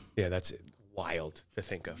China. Yeah, that's wild to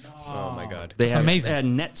think of. Oh my God. They had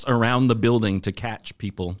nets around the building to catch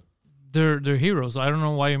people. They're heroes. I don't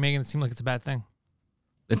know why you're making it seem like it's a bad thing.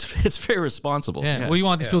 It's very responsible. Yeah. Well, you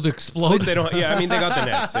want these people to At explode? least they don't. Yeah, I mean, they got the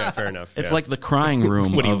nets. Yeah, fair enough. It's like the crying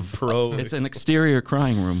room. What are you, of pro? It's an exterior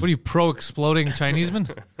crying room. What are you, pro-exploding Chineseman?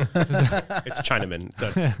 It's Chinaman.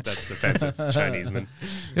 That's offensive. Chineseman.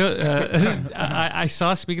 I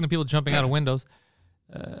saw, speaking of people jumping out of windows,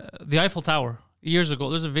 the Eiffel Tower. Years ago,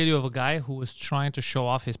 there's a video of a guy who was trying to show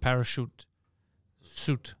off his parachute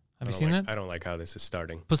suit. Have you seen that? I don't like how this is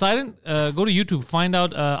starting. Poseidon, go to YouTube, find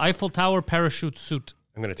out Eiffel Tower parachute suit.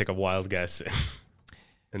 I'm going to take a wild guess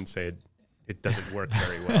and say it doesn't work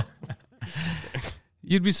very well.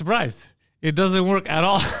 You'd be surprised. It doesn't work at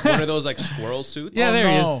all. One of those like squirrel suits? Yeah, there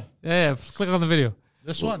he is. Yeah, click on the video.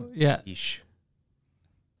 This one? Yeah. Yeesh.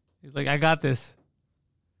 He's like, I got this.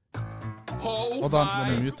 Hold on,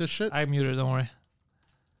 let me mute this shit. I muted it, don't worry.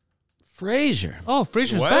 Frasier. Oh,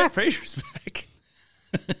 Frasier's What? back. Frasier's back.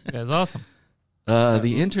 That's awesome.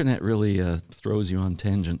 The internet really throws you on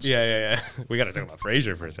tangents. Yeah. We got to talk about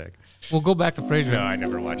Frasier for a sec. We'll go back to Frasier. No, I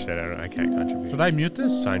never watched that. I can't contribute. Should I mute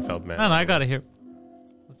this? Seinfeld, man. No, I got it here.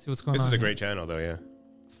 Let's see what's going on. This is a here. great channel, though, yeah.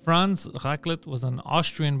 Franz Raclette was an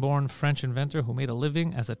Austrian-born French inventor who made a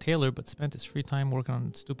living as a tailor but spent his free time working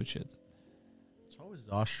on stupid shit. It's always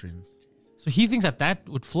the Austrians. So he thinks that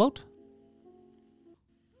would float?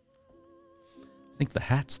 I think the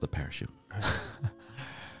hat's the parachute.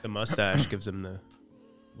 The mustache gives him the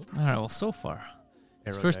All right, well, so far.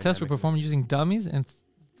 His first tests were performed using dummies, and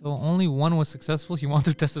though only one was successful, he wanted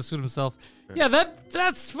to test the suit himself. Yeah,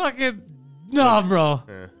 that's fucking... No, bro.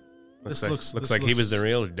 Yeah. This Looks looks like he was the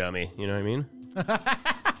real dummy. You know what I mean?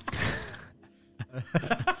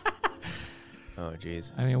 Oh,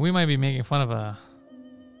 jeez. I mean, we might be making fun of a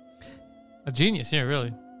genius here,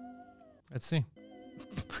 really. Let's see.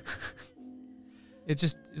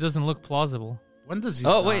 It doesn't look plausible. When does he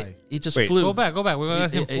Oh, die? wait. He just Wait. flew. Go back. We're going to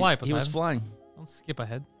see him fly. He was Poseidon. flying. Don't skip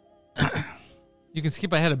ahead. You can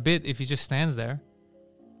skip ahead a bit if he just stands there.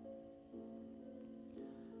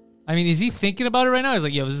 I mean, is he thinking about it right now? He's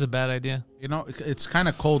like, yo, this is a bad idea. You know, it's kind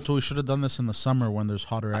of cold, too. We should have done this in the summer when there's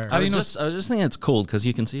hotter air. How do you know? I was just thinking it's cold because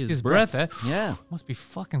you can see his breath. Yeah. Must be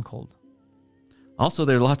fucking cold. Also,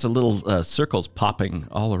 there are lots of little circles popping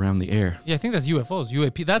all around the air. Yeah, I think that's UFOs.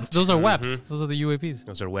 UAP. Those are WAPs. Those are the UAPs.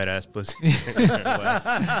 Those are wet-ass pussy.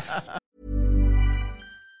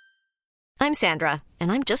 I'm Sandra,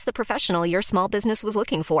 and I'm just the professional your small business was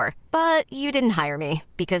looking for. But you didn't hire me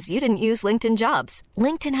because you didn't use LinkedIn Jobs.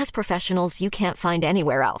 LinkedIn has professionals you can't find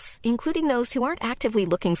anywhere else, including those who aren't actively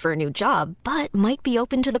looking for a new job, but might be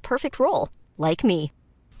open to the perfect role, like me.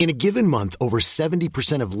 In a given month, over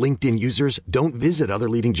 70% of LinkedIn users don't visit other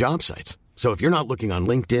leading job sites. So if you're not looking on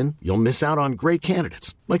LinkedIn, you'll miss out on great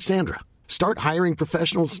candidates like Sandra. Start hiring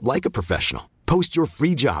professionals like a professional. Post your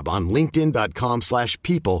free job on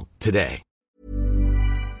linkedin.com/people today.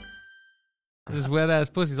 There's wet ass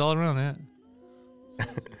pussies all around there.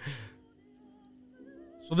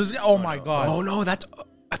 So this guy, oh my God. Oh no,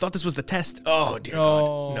 I thought this was the test. Oh dear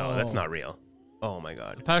God. No, that's not real. Oh my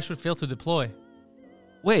God. The parachute failed to deploy.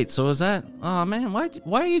 Wait, so is that? Oh man, why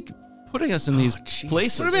are you putting us in these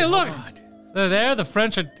places? What do you mean? Look, they're there. The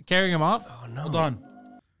French are carrying him off. Oh no. Hold on.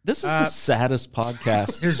 This is the saddest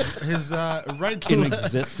podcast His right in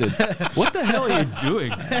existence. What the hell are you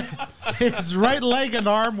doing? His right leg and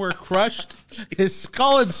arm were crushed. His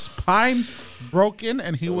skull and spine broken,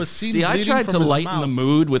 and he was seen bleeding I tried from to his lighten mouth. the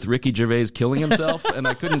mood with Ricky Gervais killing himself, and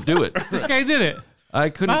I couldn't do it. This guy did it. I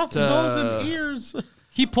couldn't. Mouth, nose, and ears.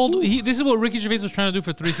 He pulled. This is what Ricky Gervais was trying to do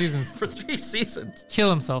for 3 seasons. for 3 seasons. Kill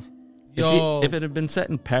himself. If it had been set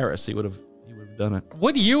in Paris, he would have done it.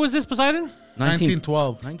 What year was this, Poseidon?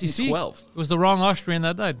 1912. 1912. It was the wrong Austrian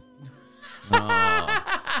that died.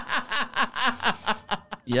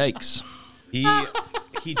 Yikes.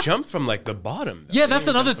 He jumped from like the bottom. Yeah, that's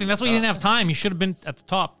another thing. That's why he didn't have time. He should have been at the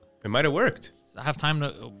top. It might have worked. Have time to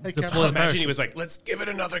deploy the Imagine parachute. he was like, let's give it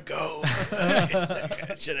another go.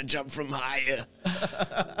 Should have jumped from higher.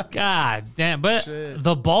 God damn! But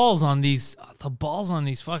the balls on these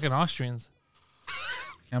fucking Austrians.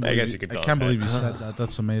 I guess you could. I can't believe you said that.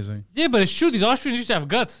 That's amazing. Yeah, but it's true. These Austrians used to have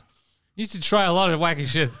guts. Used to try a lot of wacky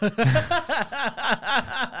shit.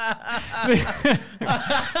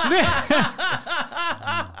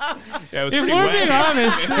 Yeah, it was If pretty we're wacky. being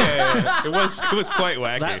honest. Yeah. It was quite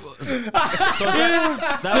wacky.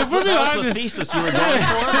 That was the thesis you were going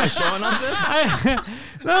for by showing us this?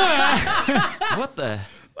 What the?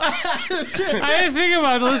 I didn't think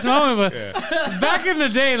about this moment, but back in the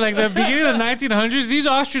day, like the beginning of the 1900s, these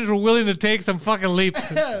Austrians were willing to take some fucking leaps.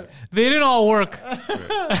 They didn't all work.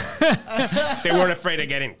 They weren't afraid of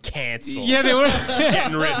getting canceled. Yeah, they were.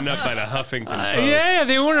 Getting written up by the Huffington Post. Yeah,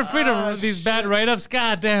 they weren't afraid of these bad write-ups.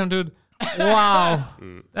 God damn, dude. Wow.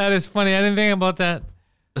 That is funny. I didn't think about that.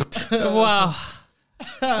 Wow.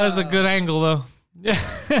 That was a good angle, though. Yeah.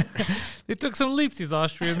 They took some leaps, these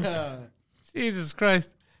Austrians. Jesus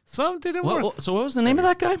Christ. Some didn't work. So what was the name of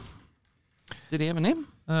that guy? Did he have a name?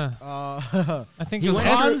 I think He it was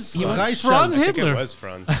Franz Reichelt. Franz I think it Hitler. was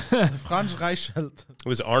Franz. Franz Reichelt. It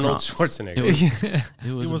was Arnold Franz. Schwarzenegger. It was,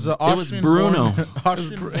 He was an it was Austrian Bruno.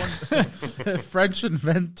 Austrian French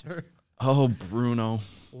inventor. Oh, Bruno.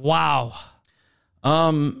 Wow.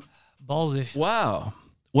 Ballsy. Wow.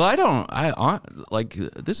 Well,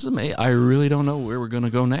 this is amazing. I really don't know where we're going to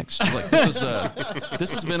go next. Like this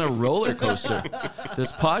has been a roller coaster.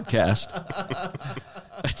 This podcast.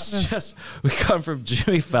 It's just we come from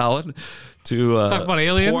Jimmy Fallon to Talk about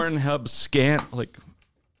aliens? Pornhub scant. Like,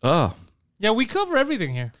 oh, Yeah, we cover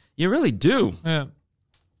everything here. you really do. Yeah.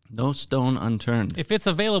 No stone unturned. If it's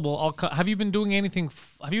available, have you been doing anything?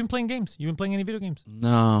 Have you been playing games? You been playing any video games?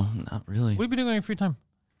 No, not really. What have you been doing in your free time?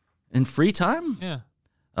 In free time? Yeah.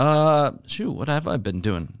 Shoot, what have I been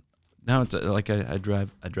doing? Now it's like I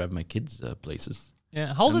drive my kids places.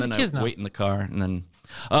 Yeah. How old And are the then kids I now? wait in the car, and then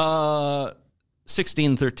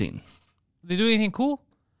 16, 13. They do anything cool?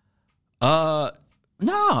 No,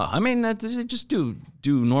 I mean they just do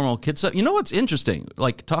normal kid stuff. You know what's interesting?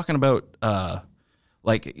 Like talking about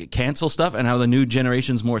like cancel stuff and how the new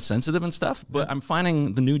generation's more sensitive and stuff. But I'm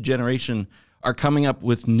finding the new generation are coming up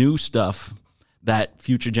with new stuff that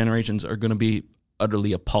future generations are going to be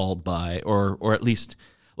utterly appalled by, or at least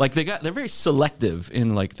like they're very selective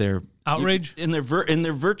in like their Outrage? in their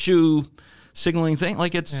virtue signaling thing.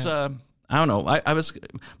 Like it's I don't know. I was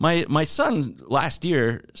my son last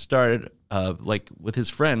year started like with his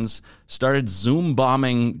friends started Zoom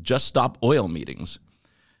bombing Just Stop Oil meetings,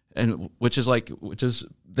 and which is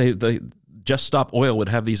they Just Stop Oil would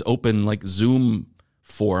have these open like Zoom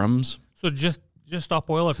forums. So just stop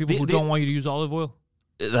oil are people who don't want you to use olive oil?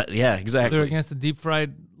 Yeah, exactly. They're against the deep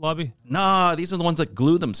fried lobby? Nah, these are the ones that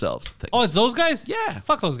glue themselves to things. Oh, it's those guys? Yeah.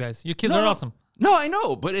 Fuck those guys. Your kids are awesome. No, I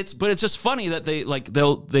know, but it's just funny that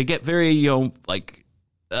they get very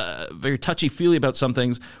very touchy feely about some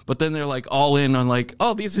things, but then they're like all in on like,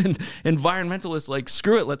 oh, these environmentalists, like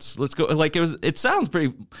screw it, let's go. Like it sounds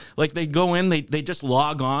pretty like they go in, they just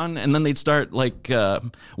log on, and then they'd start like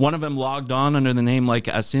one of them logged on under the name like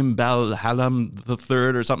Asim Bal Halam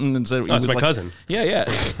III or something, and said, That's my cousin. Yeah,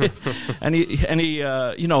 and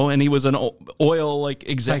he was an oil like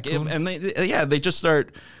executive, Tycoon. and they just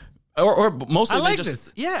start. Or mostly I like they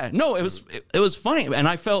this. just no, it was funny, and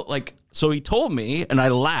I felt like, so he told me and I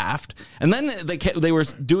laughed, and then they were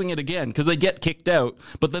doing it again because they get kicked out,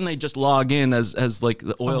 but then they just log in as like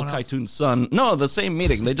the Someone oil else. Kaitoon son. No, the same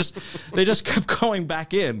meeting. They just kept going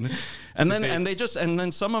back in, and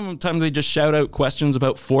then some of them time they just shout out questions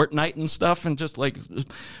about Fortnite and stuff, and just like,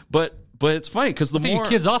 but it's funny because the I think more your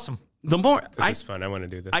kid's awesome. the more This is fun. I want to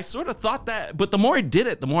do this. I sort of thought that, but the more I did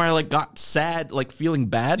it, the more I like got sad, like feeling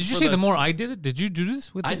bad. Did you say the more I did it? Did you do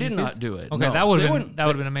this with I your did kids? not do it. Okay, no. that would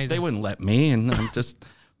have been amazing. They wouldn't let me, and I'm just,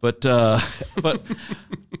 but I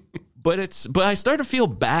started to feel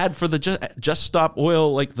bad for the Just Stop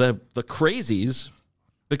Oil, like the crazies,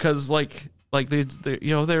 because like they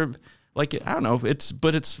they're like, I don't know, it's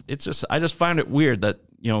just, I just find it weird that,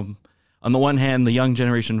 on the one hand, the young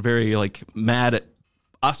generation very like mad at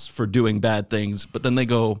us for doing bad things, but then they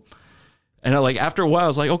go, and like after a while,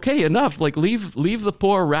 it's like, okay, enough, like leave the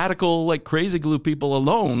poor radical like crazy glue people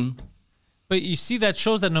alone. But you see, that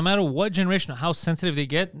shows that no matter what generation, how sensitive they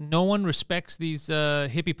get, no one respects these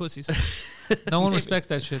hippie pussies. No one respects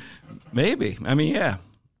that shit. Maybe. I mean, yeah.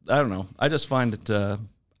 I don't know. I just find it.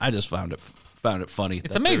 Found it funny.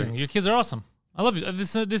 It's amazing. Your kids are awesome. I love you.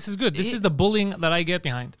 This is good. This is the bullying that I get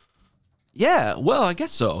behind. Yeah, well, I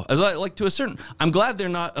guess so. As I like to a certain, I'm glad they're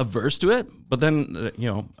not averse to it. But then,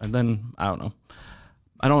 and then I don't know.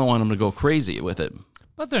 I don't want them to go crazy with it.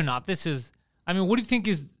 But they're not. This is. I mean, what do you think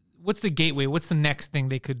is? What's the gateway? What's the next thing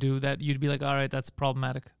they could do that you'd be like, all right, that's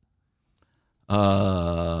problematic?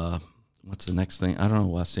 What's the next thing? I don't know,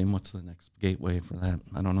 Wassim. What's the next gateway for that?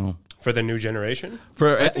 I don't know. For the new generation?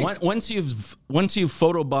 Once you've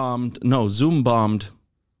Zoom bombed.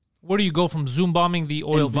 Where do you go from Zoom bombing the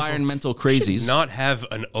oil environmental people? crazies? You should not have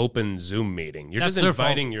an open Zoom meeting. You're That's just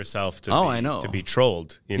inviting yourself to be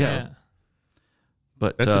trolled. Yeah.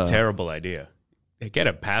 But that's a terrible idea. Get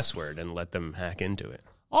a password and let them hack into it.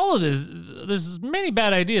 All of this, there's many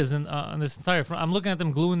bad ideas in this entire front. I'm looking at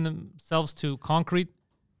them gluing themselves to concrete,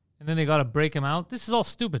 and then they got to break them out. This is all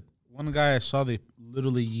stupid. One guy I saw, they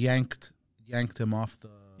literally yanked him off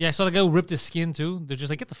the... Yeah, I saw the guy who ripped his skin, too. They're just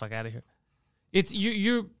like, get the fuck out of here. It's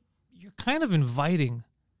you're kind of inviting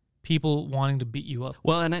people wanting to beat you up.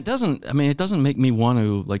 Well, and it doesn't make me want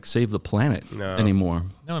to like save the planet anymore.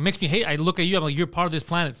 No, it makes me hate. I look at you, I'm like, you're part of this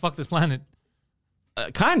planet. Fuck this planet.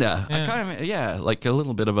 Kinda. Yeah. Like a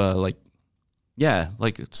little bit of a like, yeah,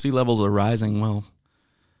 like sea levels are rising. Well,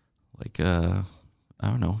 like I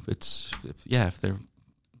don't know. If they're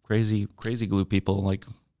crazy glue people, like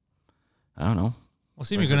I don't know. Well,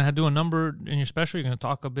 see, you're gonna have to do a number in your special. You're gonna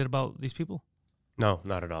talk a bit about these people. No,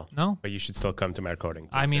 not at all. No? But you should still come to my recording.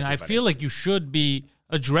 I mean, everybody. I feel like you should be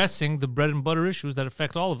addressing the bread and butter issues that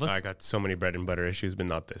affect all of us. I got so many bread and butter issues, but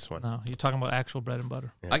not this one. No, you're talking about actual bread and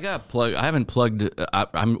butter. Yeah. I got plugged. I haven't plugged.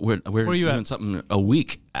 We're Where are you doing at? something a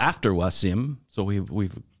week after Wassim, so we've.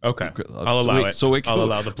 Okay, I'll allow it. I'll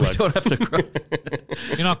allow the plug. We don't have to.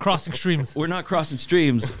 You're not crossing streams. We're not crossing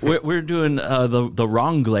streams. We're doing the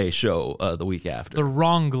Wronglay show the week after. The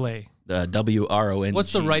Wronglay. WRONG.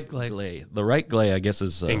 What's the right glay? The right glay, I guess,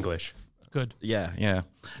 is English. Good. Yeah.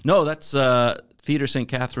 No, that's Theatre St.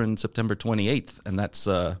 Catherine, September 28th, and that's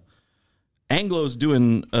Anglo's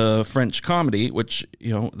doing French comedy, which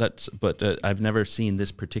But I've never seen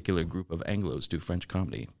this particular group of Anglos do French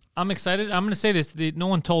comedy. I'm excited. I'm going to say this. No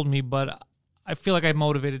one told me, but I feel like I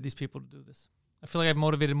motivated these people to do this. I feel like I've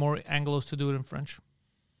motivated more Anglos to do it in French.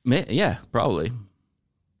 Yeah, probably.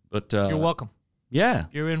 But you're welcome. Yeah.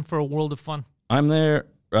 You're in for a world of fun. I'm there.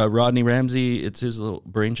 Rodney Ramsey, it's his little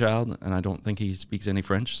brainchild, and I don't think he speaks any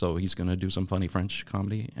French, so he's going to do some funny French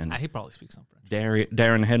comedy. And he probably speaks some French.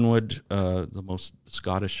 Darren Henwood, the most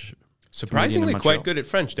Scottish, surprisingly quite good at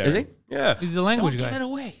French. Darren. Is he? Yeah, he's a language guy. Don't give it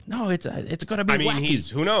away. No, it's going to be. I mean,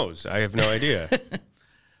 wacky. Who knows? I have no idea.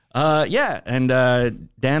 Yeah, and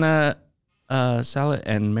Dana Salet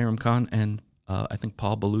and Miriam Khan and I think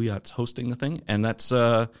Paul Baluyat's hosting the thing, and that's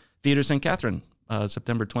Theatre St. Catherine,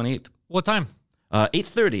 September 28th. What time?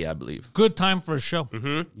 8:30, I believe. Good time for a show.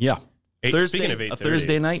 Mm-hmm. Yeah. Speaking of 8:30. A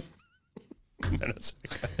Thursday night.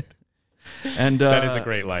 And that is a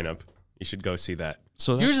great lineup. You should go see that.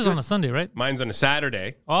 So yours is on a Sunday, right? Mine's on a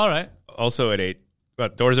Saturday. All right. Also at 8.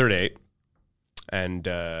 But doors are at 8. And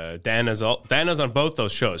Dana's on both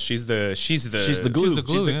those shows. She's the glue. She's the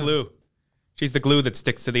glue. She's the glue that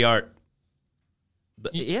sticks to the art.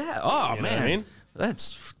 Yeah. Oh, you man. Know what I mean?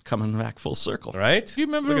 That's coming back full circle. Right? Do you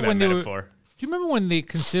remember when they were... Do you remember when they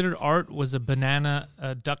considered art was a banana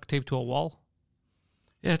duct taped to a wall?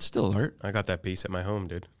 Yeah, it's still art. I got that piece at my home,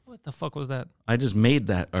 dude. What the fuck was that? I just made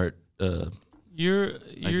that art. Your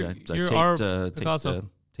art Picasso.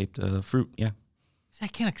 Taped fruit, yeah. I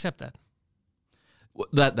can't accept that.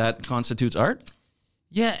 That constitutes art?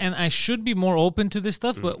 Yeah, and I should be more open to this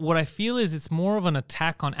stuff, but what I feel is it's more of an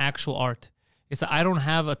attack on actual art. It's that I don't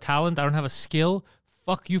have a talent, I don't have a skill.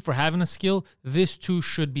 Fuck you for having a skill. This too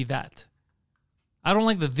should be that. I don't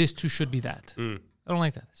like that this too should be that. I don't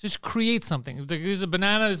like that. Just create something. There's a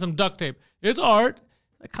banana, there's some duct tape. It's art.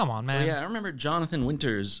 Like, come on, man. Yeah, I remember Jonathan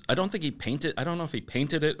Winters. I don't think he painted. I don't know if he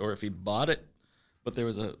painted it or if he bought it, but there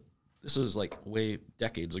was this was like way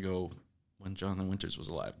decades ago when Jonathan Winters was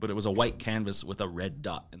alive. But it was a white canvas with a red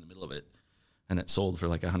dot in the middle of it, and it sold for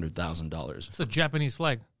like $100,000. It's a Japanese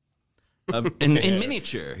flag. In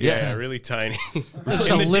miniature. Yeah, really tiny. It's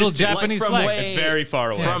a little Japanese flag. It's very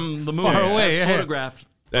far away. From the moon. Far away, That's yeah. photographed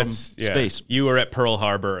That's from space. You were at Pearl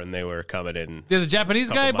Harbor and they were coming in. Did a Japanese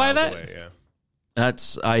guy buy that? Away, yeah.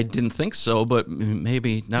 I didn't think so, but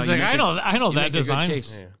maybe now He's you like, make I know you that make a good design.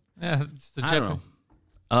 case. Yeah, it's the I don't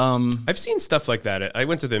Japan. know. I've seen stuff like that. I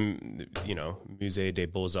went to the, Musée des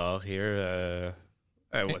Beaux-Arts here.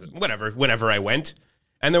 Whenever I went.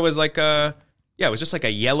 And there was like it was just like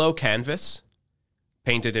a yellow canvas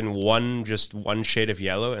painted in one shade of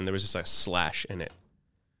yellow, and there was just a slash in it.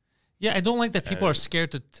 Yeah, I don't like that people are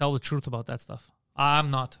scared to tell the truth about that stuff. I'm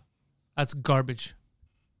not. That's garbage.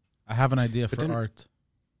 I have an idea for art.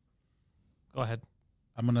 Go ahead.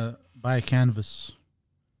 I'm going to buy a canvas.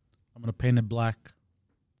 I'm going to paint it black.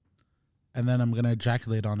 And then I'm going to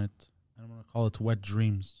ejaculate on it. And I'm going to call it Wet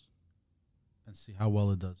Dreams. And see how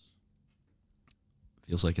well it does.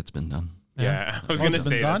 Feels like it's been done. Yeah, I was going to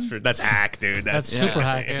say that's hack, dude. That's super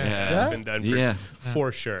hack, yeah. That's been done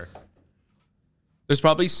for sure. There's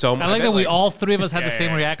probably so much. I like that we all three of us had the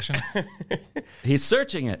same reaction. He's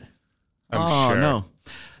searching it. I'm sure. No.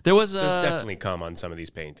 There's definitely cum on some of these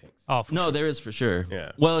paintings. Oh, no, sure. there is for sure.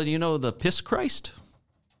 Yeah. Well, you know the Piss Christ?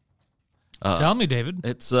 Tell me, David.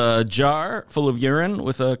 It's a jar full of urine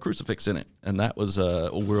with a crucifix in it. And that was a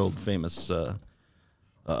world famous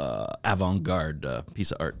avant-garde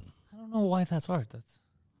piece of art. I don't know why that's art.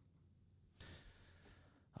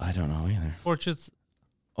 I don't know either. Portraits.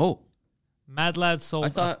 Oh. Mad Lad sold. I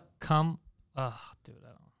thought. Come. Oh, dude, I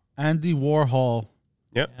don't know. Andy Warhol.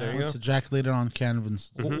 Yep, there you go. It's ejaculated on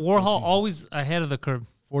canvas. Warhol always ahead of the curve.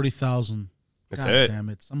 40,000. That's God it. damn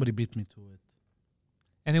it. Somebody beat me to it.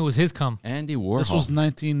 And it was his cum. Andy Warhol. This was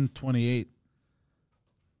 1928.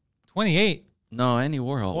 28. No, Andy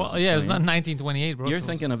Warhol. Well, yeah, it was not 1928, bro. You're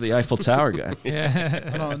thinking of the Eiffel Tower guy. Yeah.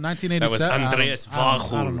 No, 1987. That was Andreas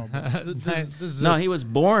I don't know. This is No, he was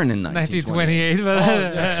born in 1928. 1928.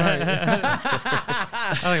 But sorry.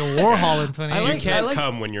 I like Warhol in 28. You can't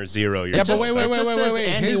come when you're zero. You're Yeah, just, but wait.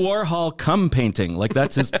 Andy His- Warhol cum painting. Like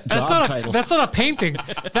that's his job title. That's not a painting.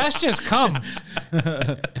 That's just cum.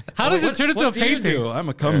 How does it turn into a painting? I'm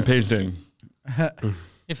a cum painting.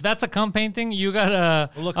 If that's a cum painting, you got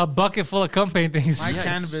a bucket full of cum paintings. My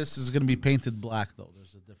canvas is going to be painted black, though.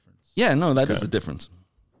 There's a difference. Yeah, no, that is a difference.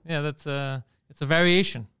 Yeah, it's a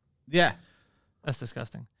variation. Yeah. That's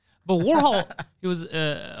disgusting. But Warhol, he was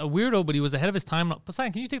a weirdo, but he was ahead of his time.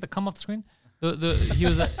 Poseidon, can you take the cum off the screen? He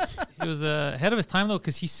was ahead of his time though,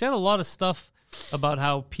 because he said a lot of stuff about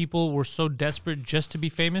how people were so desperate just to be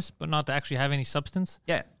famous, but not to actually have any substance.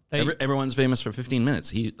 Yeah, everyone's famous for 15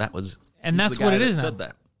 minutes. And that's the what guy it is that now. said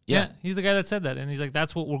that. Yeah, he's the guy that said that, and he's like,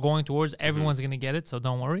 "That's what we're going towards. Everyone's going to get it, so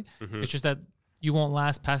don't worry. It's just that you won't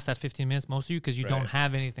last past that 15 minutes, most of you, because you don't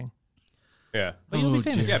have anything. Yeah. But you'll be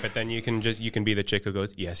famous. Yeah, but then you can be the chick who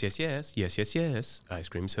goes, yes. Ice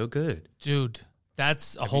cream so good. Dude,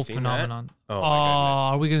 that's a Have whole you seen phenomenon. that? Oh, my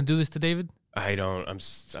goodness. Are we going to do this to David? I don't. I'm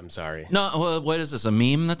sorry. No, well, what is this? A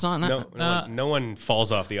meme that's on that? No one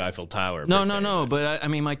falls off the Eiffel Tower. No. But I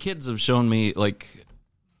mean, my kids have shown me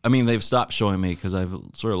they've stopped showing me because I've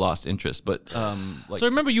sort of lost interest. But so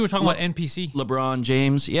remember you were talking about NPC, LeBron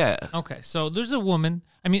James. Yeah. Okay, so there's a woman.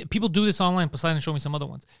 I mean, people do this online. Poseidon showed me some other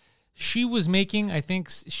ones. She was making, I think,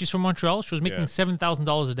 she's from Montreal. She was making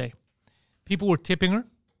 $7,000 a day. People were tipping her.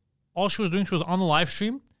 All she was doing, she was on the live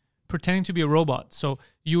stream, pretending to be a robot. So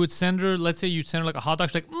you would send her, let's say you'd send her like a hot dog.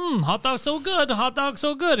 She's like, hot dog's so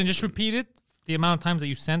good, and just repeat it the amount of times that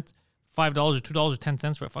you sent $5 or $2 or 10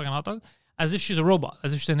 cents for a fucking hot dog, as if she's a robot,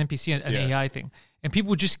 as if she's an NPC, an AI thing. And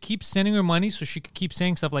people would just keep sending her money so she could keep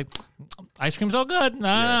saying stuff like, ice cream's so good,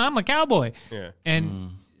 I'm a cowboy. Yeah.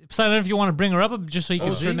 And I don't know if you want to bring her up just so you can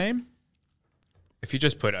What's see. her name? If you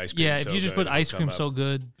just put ice cream, if you just put ice cream so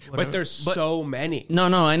good. Whatever. But there's so many. No,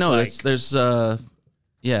 I know. Like- There's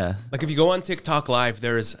yeah. Like if you go on TikTok Live,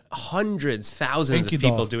 there's hundreds, thousands Pinky of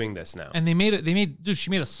people doll. doing this now. And dude,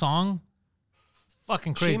 she made a song. It's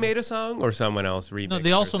fucking crazy. She made a song, or someone else remixed? No,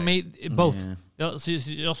 they also her thing? made it both. Yeah.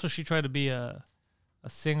 She tried to be a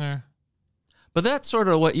singer. But that's sort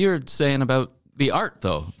of what you're saying about the art,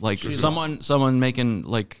 though. Like someone making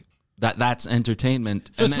like that's entertainment.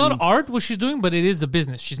 So it's not art what she's doing, but it is a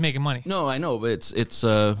business. She's making money. No, I know, but it's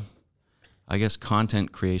I guess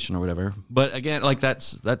content creation or whatever. But again, like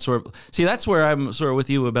that's where that's where I'm sort of with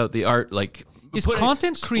you about the art. Like, Is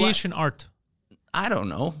content creation art? I don't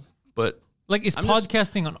know, but Like, is I'm just-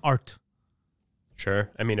 podcasting an art?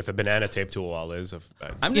 Sure. I mean, if a banana taped to a wall is, I'm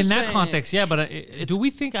In just that saying- context, yeah, but do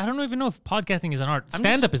we think, I don't even know if podcasting is an art.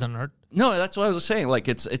 Stand-up is an art. No, that's what I was saying. Like,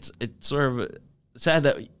 it's sort of sad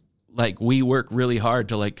that like we work really hard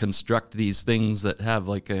to like construct these things that have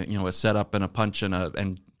like a setup and a punch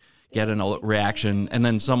and get a reaction, and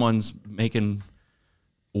then someone's making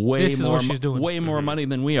This is what she's doing. way more money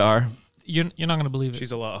than we are. You're not going to believe it.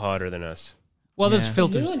 she's a lot hotter than us. Well, there's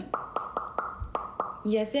filters.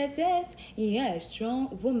 Yes, yes, yes. Yeah,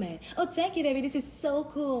 strong woman. Oh, thank you, baby. This is so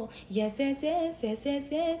cool. Yes, yes, yes, yes, yes,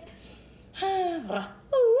 yes.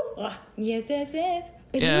 Yes, yes, yes.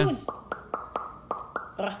 Yeah. Balloon.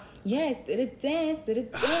 Yes, to the dance, to the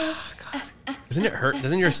dance. Doesn't it hurt?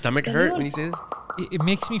 Doesn't your stomach hurt when you say this? It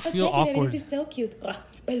makes me feel Oh, thank you, baby. awkward. This is so cute.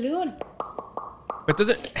 Balloon. But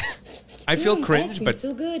doesn't... I feel cringe, ice cream but...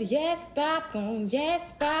 so good. Yes, popcorn.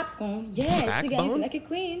 Yes, popcorn. Yes, you got it like a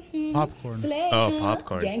queen. Popcorn. Slay, Oh,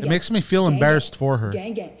 popcorn. Gang, It gang. makes me feel Gang, embarrassed gang. for her.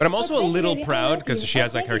 Gang, gang. But I'm also Oh, a thank you, little baby. I proud love because you. she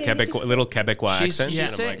has Oh, like her thank you, baby. This is little Quebecois She's, accent. she's, and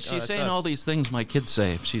I'm saying, like, she's that's saying us. all these things my kids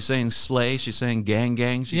say. She's saying slay. She's saying gang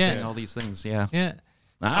gang. She's Yeah. saying all these things. Yeah. Yeah.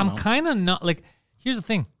 I don't I'm know. kind of not, like, here's the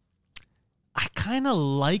thing. I kind of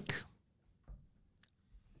like,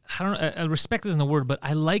 I don't know, respect isn't the word, but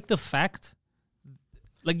I like the fact,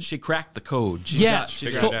 like, She cracked the code. She yeah. got- she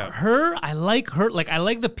figured So it out. I like her. Like, I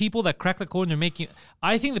like the people that crack the code and they're making.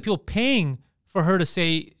 I think the people paying for her to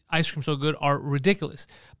say ice cream so good are ridiculous.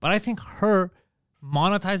 But I think her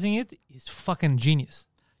monetizing it is fucking genius.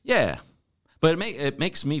 Yeah, but it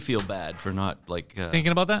makes me feel bad for not like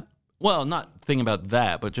Thinking about that? well, not thinking about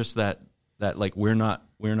that, but just that like we're not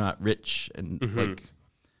rich and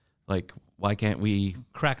like why can't we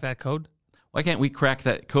Crack that code. crack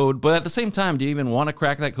that code? But at the same time, do you even want to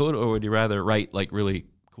crack that code, or would you rather write like really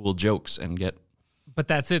cool jokes and get? But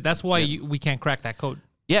that's it. That's why we can't crack that code.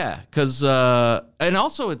 Yeah, because and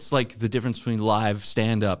also it's like the difference between live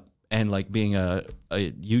stand up and like being a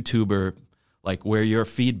YouTuber, like where your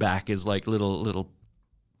feedback is like little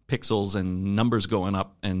pixels and numbers going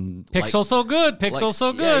up and Pixel so good. Pixel likes.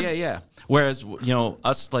 so good. Yeah. Whereas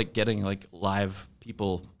us like getting like live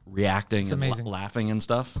people reacting It's and amazing. laughing and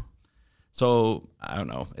stuff. So I don't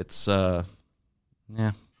know. It's I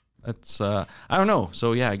don't know.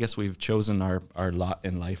 So yeah, I guess we've chosen our lot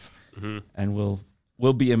in life, and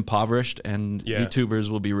we'll be impoverished, and Yeah. YouTubers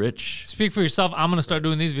will be rich. Speak for yourself. I'm gonna start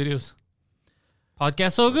doing these videos.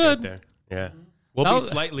 Podcast so Right good. there. Yeah. We'll That be was-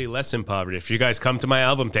 slightly less impoverished if you guys come to my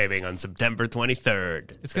album taping on September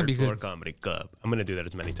 23rd. It's gonna be Third Floor good. Comedy Club. I'm going to do that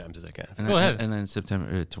as many times as I can. And Go ahead. And then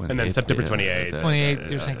September 28th. And then September 28th. 28th,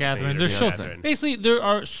 there's St. Catherine. There's show. Catherine. Basically, there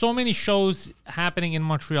are so many shows happening in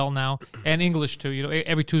Montreal now, and English too. You know,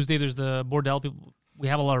 every Tuesday there's the Bordel. People, we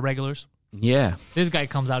have a lot of regulars. Yeah. This guy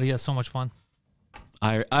comes out. He has so much fun.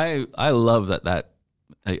 I love that.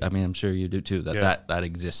 I mean, I'm sure you do too. That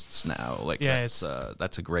exists now. Like, Yeah,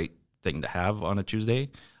 that's a great thing to have on a Tuesday.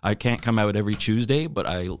 I can't come out every Tuesday, but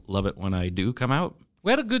I love it when I do come out.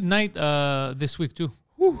 We had a good night this week too.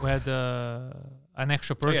 We had an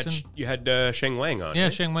extra Oh, yeah, person. you had Sheng Wang on. Yeah,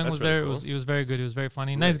 right? Sheng Wang That's was really there. cool. He was very good. He was very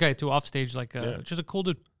funny. Nice guy too. Off stage, like just a cool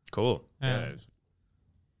dude. Cool. Yeah.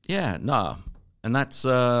 Yeah, no, and that's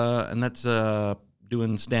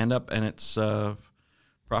doing stand up, and it's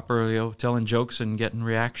proper, telling jokes and getting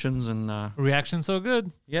reactions, and Reaction so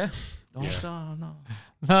good. yeah, don't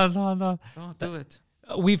no, No. don't do it.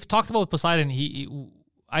 We've talked about Poseidon.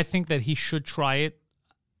 I think that he should try it,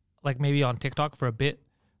 like maybe on TikTok for a bit,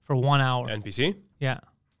 for 1 hour. NPC? Yeah.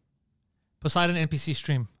 Poseidon NPC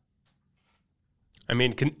stream. I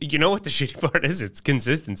mean, you know what the shitty part is? It's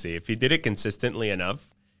consistency. If he did it consistently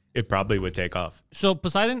enough, it probably would take off. So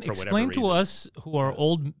Poseidon, For whatever explain to reason. us who are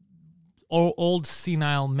old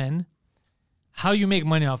senile men how you make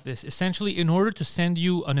money off this. Essentially, in order to send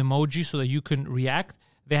you an emoji so that you can react,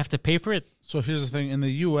 they have to pay for it. So here's the thing: in the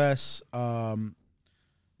U.S.,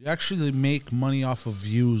 you actually make money off of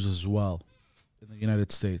views as well. In the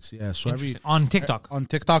United States, yeah. So On TikTok. on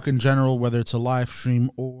TikTok in general, whether it's a live stream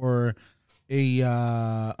or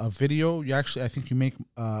a video, I think you make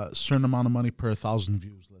a certain amount of money per 1,000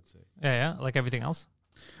 views. Let's say. Yeah, like everything else.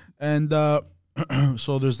 And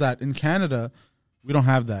so there's that. In Canada, we don't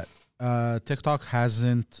have that. TikTok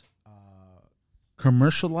hasn't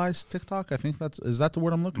commercialized TikTok. I think is that the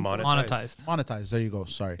word I'm looking for? Monetized. Monetized. There you go.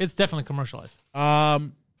 Sorry. It's definitely commercialized.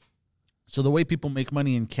 So the way people make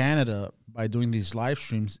money in Canada by doing these live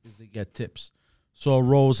streams is they get tips. So a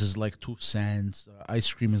rose is like 2 cents.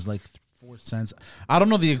 Ice cream is like 4 cents. I don't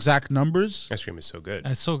know the exact numbers. Ice cream is so good.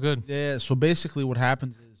 It's so good. Yeah. So basically, what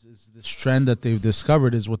happens is this trend that they've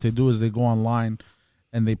discovered is what they do is they go online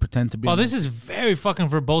and they pretend to be. Oh, this is very fucking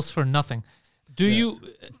verbose for nothing. Do you?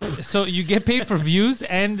 So you get paid for views,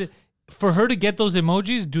 and for her to get those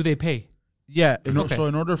emojis, do they pay? Yeah. So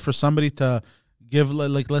in order for somebody to give,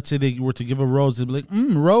 like, let's say they were to give a rose, they'd be like,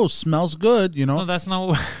 rose smells good, you know? No, that's not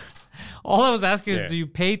what... All I was asking is, do you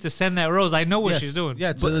pay to send that rose? I know what she's doing.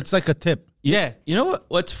 Yeah, it's like a tip. Yeah. You know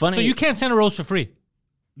what's funny? So you can't send a rose for free?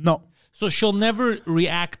 No. So she'll never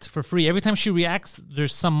react for free. Every time she reacts,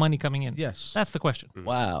 there's some money coming in. Yes. That's the question.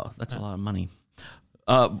 Wow, that's a lot of money.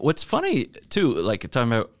 What's funny too, like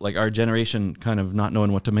talking about like our generation kind of not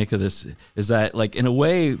knowing what to make of this, is that like in a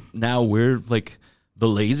way now we're like the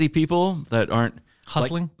lazy people that aren't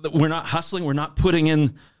hustling. Like, we're not hustling. We're not putting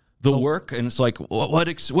in the work, and it's like what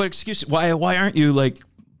excuse? Why aren't you like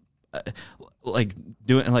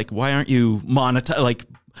doing like why aren't you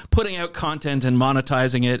putting out content and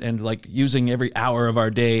monetizing it and like using every hour of our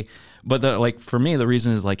day? But like for me, the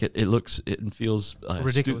reason is like it looks and feels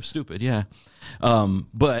ridiculous, stupid. Yeah,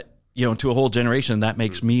 but to a whole generation that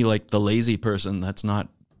makes me like the lazy person that's not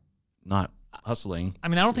hustling. I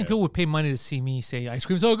mean, I don't think people would pay money to see me say ice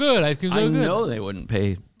cream's so good. Ice cream's so good. I know they wouldn't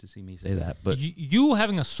pay to see me say that, but you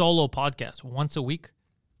having a solo podcast once a week,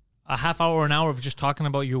 a half hour or an hour of just talking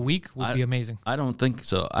about your week would be amazing. I don't think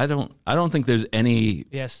so. I don't think there's any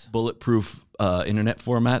bulletproof internet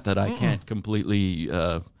format that I can't completely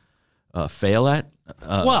fail at.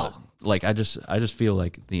 Like I just feel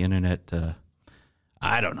like the internet.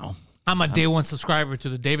 I don't know. I'm a day one subscriber to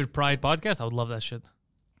the David Pryde podcast. I would love that shit.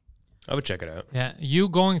 I would check it out. Yeah, you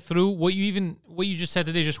going through what you just said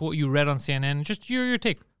today, just what you read on CNN, just your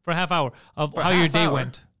take for a half hour of how your day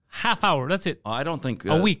went. Half hour, that's it. I don't think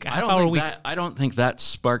a week, half hour a week. I don't think that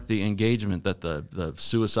sparked the engagement that the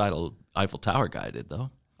suicidal Eiffel Tower guy did, though.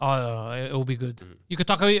 Oh, it will be good. You could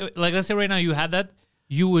talk about, like, let's say right now you had that,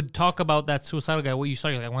 you would talk about that suicidal guy. What you saw,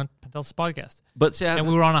 you're like, I want Pentel's podcast, but see, and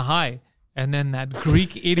we were on a high, and then that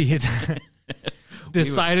Greek idiot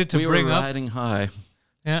decided to bring up riding high.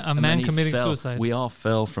 Yeah, a man committing suicide. We all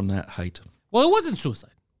fell from that height. Well, it wasn't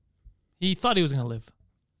suicide. He thought he was going to live.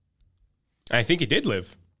 I think he did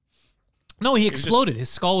live. No, he exploded. His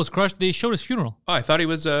skull was crushed. They showed his funeral. Oh, I thought he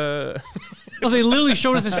was. No, they literally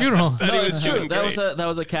showed us his funeral. No, it's true. That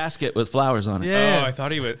was a casket with flowers on it. Yeah. Oh, I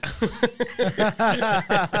thought he was. You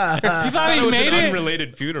thought he made an it?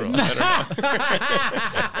 Unrelated funeral. I don't know.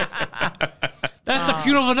 That's the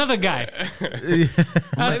funeral of another guy.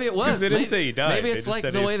 Maybe it was. They didn't say he died. Maybe it's they like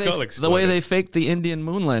said the way they faked the Indian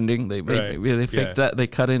moon landing. They faked that. They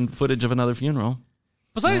cut in footage of another funeral.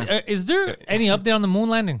 Besides, is there any update on the moon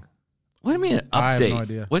landing? What do you mean update? I have no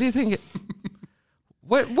idea. What do you think?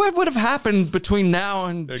 What would have happened between now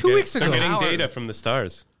and 2 weeks ago? They're getting data from the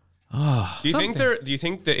stars. Oh, do you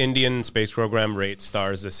think the Indian space program rates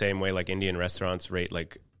stars the same way like Indian restaurants rate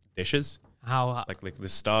like dishes? How? Like the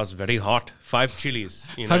star's very hot, 5 chilies.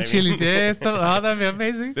 You know 5 chilies, yes. That'd be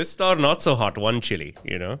amazing. This star not so hot, 1 chili.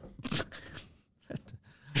 You know.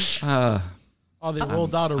 They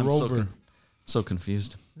rolled out a rover. So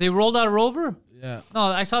confused. They rolled out a rover? Yeah. No,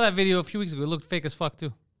 I saw that video a few weeks ago. It looked fake as fuck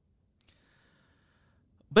too.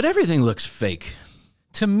 But everything looks fake.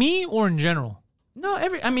 To me or in general? No,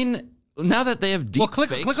 I mean, now that they have deep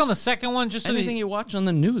fakes, click on the second one. Just anything you watch on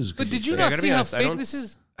the news. But did you not see how fake this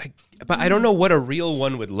is? But I don't know what a real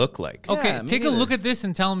one would look like. Okay, take a look at this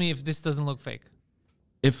and tell me if this doesn't look fake.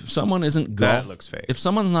 If someone isn't that looks fake. If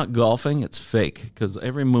someone's not golfing, it's fake because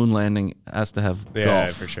every moon landing has to have golf. Yeah,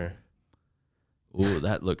 for sure. Ooh,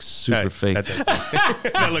 that looks super fake.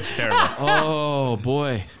 That looks terrible. Oh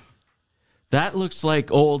boy, that looks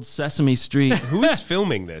like old Sesame Street. Who is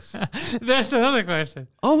filming this? That's another question.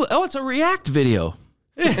 Oh, it's a React video.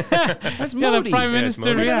 That's Modi. The Prime Minister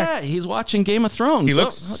Look React. at that. He's watching Game of Thrones. He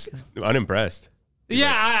looks unimpressed.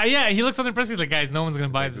 Yeah, he looks unimpressed. He's like, guys, no one's gonna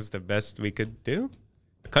buy this. This is the best we could do.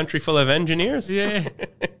 A country full of engineers. Yeah.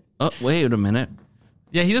 Oh, wait a minute.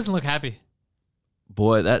 Yeah, he doesn't look happy.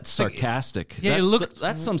 Boy, that's sarcastic. Yeah,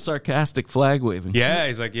 that's some sarcastic flag waving. Yeah,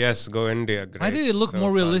 he's like, yes, go India. Great. Why did it look So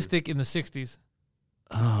more fun. realistic in the 60s?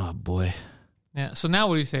 Oh, boy. Yeah, so now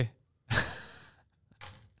what do you say?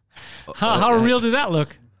 How real did that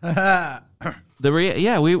look?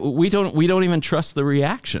 We don't even trust the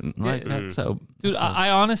reaction. Like that's how. Dude, I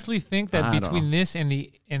honestly think that between this and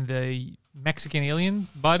the Mexican alien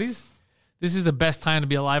bodies, this is the best time to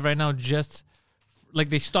be alive right now. Just like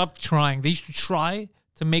they stopped trying. They used to try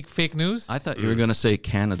to make fake news. I thought you were going to say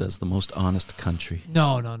Canada's the most honest country.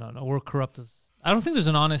 No. We're corrupt as. I don't think there's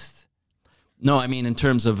an honest. No, I mean in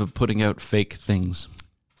terms of putting out fake things.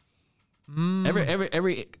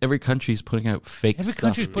 Every country's putting out fake stuff. Every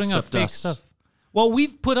country's putting out fake stuff. Well, we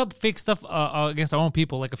put up fake stuff against our own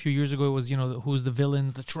people. Like a few years ago, it was, who's the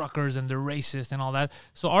villains, the truckers, and they're racist and all that.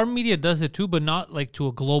 So our media does it too, but not like to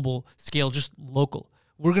a global scale, just local.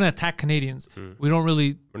 We're going to attack Canadians. We don't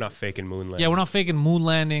really... We're not faking moon landing. Yeah, we're not faking moon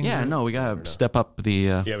landings. Yeah, no, we got to step up the...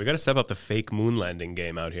 Yeah, we got to step up the fake moon landing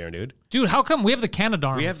game out here, dude. Dude, how come we have the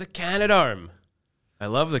Canadarm? We have the Canadarm. I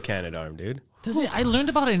love the Canadarm, dude. I learned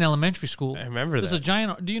about it in elementary school. I remember There's that. a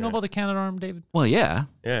giant... Do you know about the Canadarm, David? Well, yeah.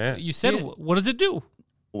 Yeah. You said, what does it do?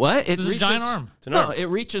 What? It There's a giant arm. It's an arm. No, it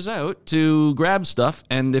reaches out to grab stuff,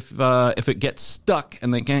 and if it gets stuck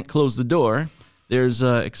and they can't close the door, there's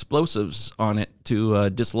explosives on it to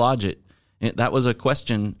dislodge it. That was a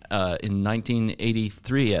question in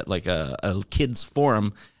 1983 at like a kids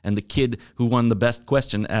forum, and the kid who won the best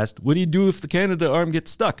question asked, "What do you do if the Canadarm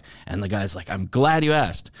gets stuck?" And the guy's like, "I'm glad you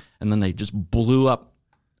asked." And then they just blew up.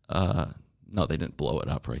 No, they didn't blow it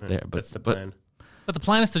up right there. But That's the plan. But the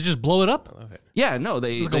plan is to just blow it up? I love it. Yeah, no,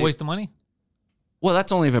 It's like a waste of money? Well,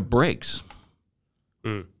 that's only if it breaks.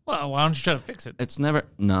 Well, why don't you try to fix it? It's never.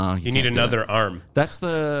 No, You need can't do another that. arm. That's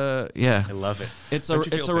the I love it. It's Don't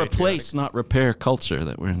you a feel replace, not repair culture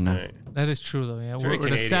that we're in now. Right. That is true, though. Yeah, very we're in a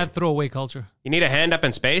Canadian. sad throwaway culture. You need a hand up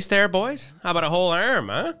in space there, boys? How about a whole arm,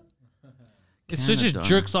 huh? It just Canadarm.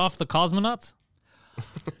 jerks off the cosmonauts.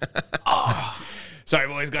 Sorry,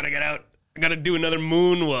 boys, gotta get out. I gotta do another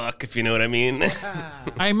moonwalk, if you know what I mean.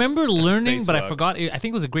 I remember learning, but I Spacewalk. forgot. I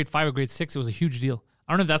think it was a grade 5 or grade 6. It was a huge deal.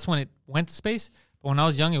 I don't know if that's when it went to space, but when I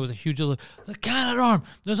was young, it was a huge deal. The Canadarm.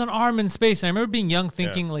 There's an arm in space. And I remember being young,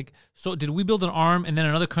 thinking like, so did we build an arm, and then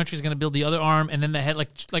another country is going to build the other arm, and then they had like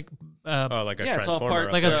Oh, like a Yeah, it's all transformer.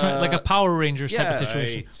 part- like It's, a Power Rangers type of yeah,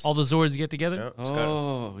 situation. right. All the Zords get together. Yeah, it's got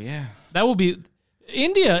Oh, yeah. That would be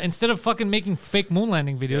India. Instead of fucking making fake moon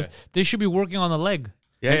landing videos, they should be working on the leg.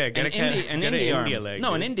 Yeah, get An an India India arm. leg.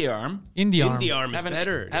 No, an dude. India arm. India arm. India arm is Have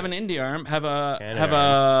better. an India arm. Have a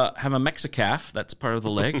Canada Mexicalf. That's part of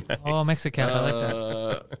the leg. Oh, Mexicalf. I like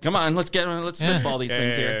that. Come on, let's spitball these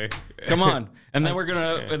things here. yeah. Come on, and then we're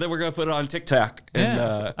gonna put it on TikTok, and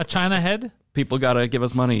Yeah. A China head. people gotta give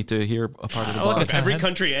us money to hear a part of the I like blog. a China Every head.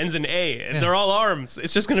 country ends in A, and they're all arms.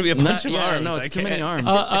 It's just going to be a bunch of arms. No, I it's too many can't-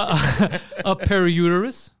 arms. A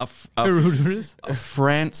periuterus. Periuterus.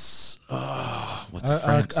 France. What's a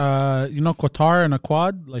France? Qatar and a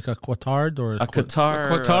quad, like a quatard or a Qatar.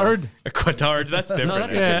 Quatard. A Quatard, that's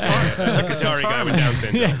different. that's a Yeah. That's a Qatari guy with Down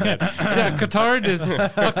syndrome. That's- Yeah, Qatar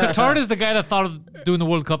is the guy that thought of doing the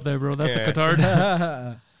World Cup there, bro. That's a Qatar.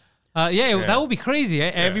 That would be crazy.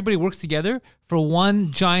 Everybody works together for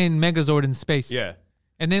one giant Megazord in space. Yeah.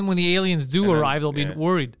 And then when the aliens do then- arrive, they'll be yeah.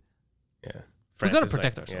 worried. Yeah. We France gotta is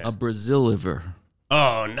protect like- ourselves. A Brazil liver.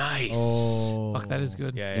 Oh, nice. Fuck, that is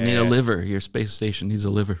good. Yeah, You need a liver. Your space station needs a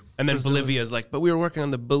liver. And then Bolivia's like, but we were working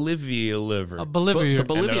on the Bolivia liver. A Bolivia. The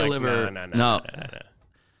Bolivia like, liver. no.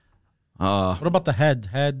 what about the head?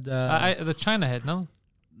 The China head, no?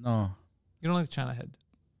 No. You don't like the China head.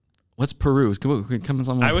 What's Peru? Come on,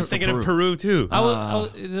 someone. I was thinking of Peru, too.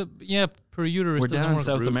 Periuterus We're doesn't down in work.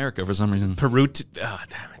 South America for some reason. Peru. Damn,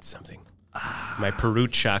 it's something. My Peru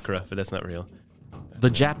chakra, but that's not real. The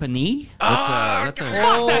Japanese. Fuck, that's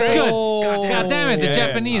good. God damn it, the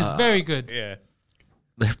Japanese, very good. Yeah.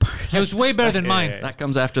 It was way better than mine. That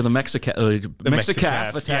comes after the Mexicalf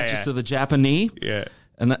Mexicalf, attaches yeah. to the Japanese. Yeah.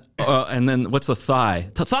 And then what's the thigh?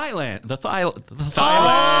 To Thailand. The Thailand.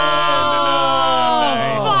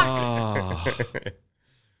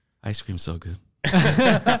 Ice cream's so good.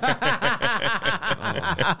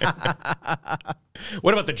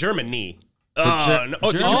 What about the German knee?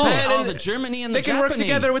 The Germany and the They can work Japanese.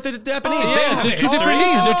 together with the Japanese. Yeah, They have they're a two different history.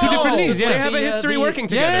 knees. They're two different knees. They Yeah. have a history working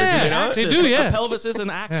together. Yeah, you know? Axis, They do, yeah. The pelvis is an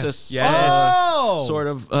axis. Yes. Oh! Sort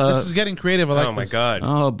of. This is getting creative. I like Oh my this. God.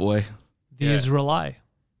 Oh boy. The Israeli.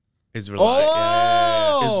 Israelite.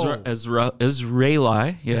 Oh!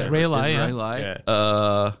 Israeli. Yeah. Israeli, yeah. Israeli.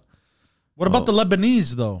 What about the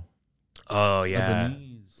Lebanese, though? Oh yeah. Lebanese.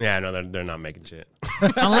 Yeah, no, they're not making shit.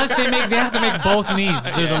 Unless they have to make both knees.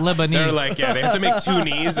 They're the Lebanese. They're like, they have to make two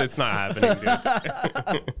knees. It's not happening,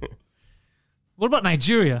 dude. What about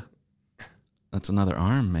Nigeria? That's another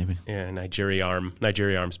arm, maybe. Yeah, Nigeria arm.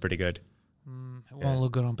 Nigeria arm's pretty good. It won't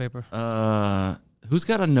look good on paper. Who's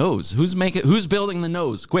got a nose? Who's building the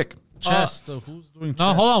nose? Quick. Chest. Who's doing chest?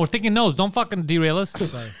 No, hold on. We're thinking nose. Don't fucking derail us.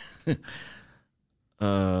 Sorry.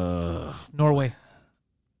 Norway.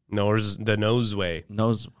 Nose, the nose way.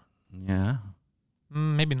 Nose. Yeah.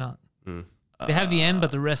 Maybe not. They have the end,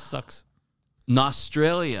 but the rest sucks.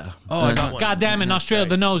 Australia. Oh, I got one. God damn it, Australia.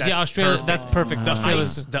 The nose. That's Yeah, Australia. perfect. That's perfect.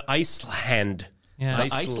 Australia's. The Iceland. Yeah.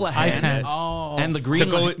 Iceland. Ice hand. Oh, And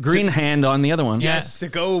the green hand on the other one. Yes, to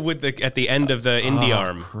go with at the end of the indie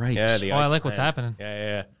arm. Right. Yeah, the Oh, I ice like what's hand. happening.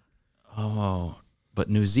 Yeah. Oh, but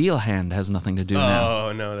New Zealand has nothing to do now.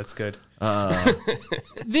 Oh no, that's good.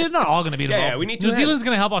 They're not all going to be involved. Yeah, we need to New have- Zealand's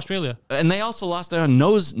going to help Australia. And they also lost out on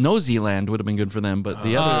No Zealand would have been good for them, but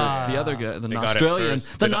the other guy, the got it Australians,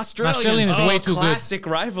 first. the The Australians, Australian is way too good. Classic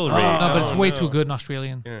rivalry. No, but it's way too good in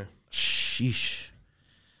Australian. Yeah. Sheesh.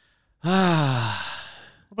 What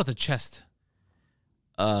about the chest?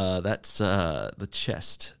 That's the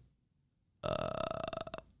chest.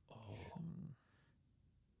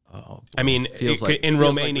 I mean, Feels like- in feels like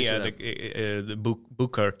Romania, we the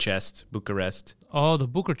Bucharest. Oh, the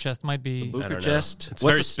Booker chest might be. Booker don't know. chest. It's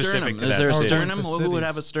What's very a sternum? specific to Is that there a city. sternum? The Who would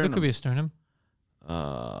have a It sternum? could be a sternum.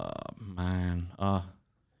 Man.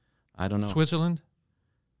 I don't know. Switzerland.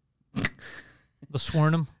 The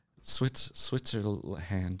Swernum.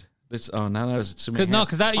 Switzerland. Now I was assuming. 'Cause- no, hands.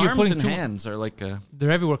 'cause that you're Arms putting and too- hands are like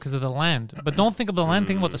They're everywhere because of the land. But don't think of the land.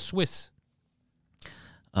 Think about the Swiss.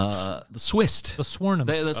 the Swist. The Swernum.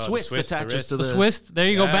 The Swiss Swiss, the attaches wrist. to The the Swiss. There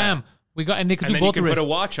you go. Yeah. Bam. We got, and they could And do then you both the can put wrists. a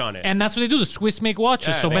watch on it. And that's what they do. The Swiss make watches.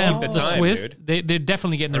 Yeah, So they bam, keep the the time, Swiss. dude. They're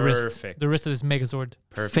definitely getting the wrist. Perfect. The wrist of this Megazord.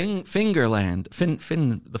 Perfect. Fingerland.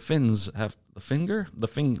 The Finns have the finger. The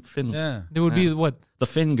fin. yeah. There would be what? The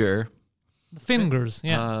finger. The fingers.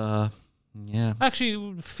 Yeah. Yeah.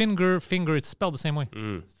 Actually, finger. It's spelled the same way.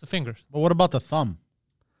 It's the fingers. But what about the thumb?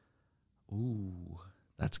 Ooh,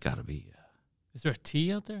 that's got to be. Is there a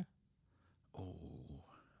T out there? Oh.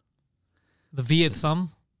 The Viet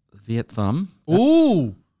thumb. Viet thumb.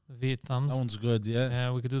 Ooh, The Viet thumbs. that one's good. Yeah.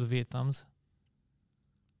 Yeah, we could do the Viet thumbs.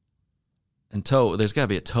 And toe. There's got to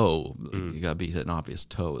be a toe. You got to be an obvious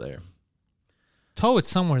toe there. Toe, it's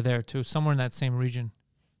somewhere there too. Somewhere in that same region.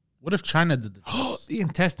 What if China did this? The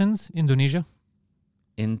intestines, Indonesia.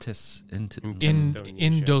 Intestines.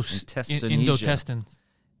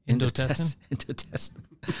 Indotestines. Intestine.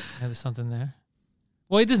 Yeah, there's something there.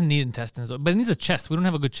 Well, it doesn't need intestines, but it needs a chest. We don't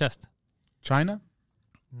have a good chest. China?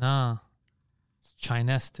 Nah. It's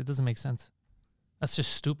Chinese. It doesn't make sense. That's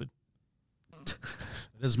just stupid.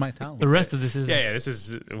 It is my talent. The rest of this is. Yeah,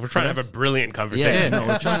 we're trying to have a brilliant conversation. Yeah, no,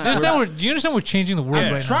 we're trying Do you understand we're changing the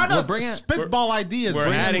world right Try now? to spitball ideas. We're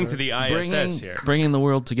man. adding to the ISS here. Bringing the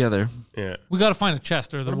world together. Yeah. We got to find a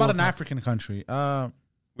chest. Or the What about world's an not- African country?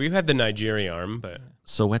 We had the Nigeria arm, but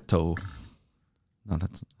Soweto. No, is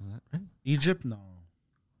that right? Egypt? No.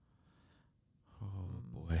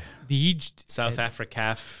 Boy. The Egypt. South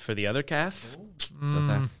Africa for the other calf.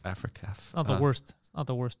 South Africa. It's not the worst. It's not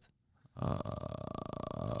the worst.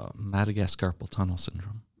 Madagascar carpal tunnel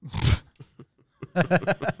syndrome.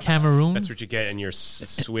 Cameroon. That's what you get in your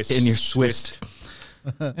Swiss. In your Swiss.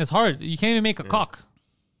 It's hard. You can't even make a cock.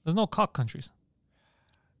 There's no cock countries.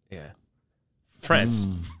 Yeah. France.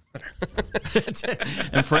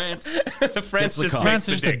 And France. France the just cock. makes France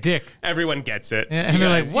the is just a dick. Everyone gets it. Yeah, and they're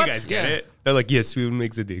like, "What?" You guys get Yeah. it. They're like, yes, we will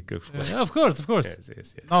make the dick. Of course. Yeah, of course.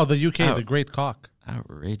 Yes. No, the UK, the Great Cock.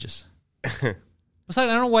 Outrageous. Besides,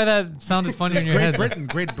 I don't know why that sounded funny in your head.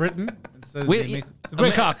 Great Britain. Instead of We- they make- The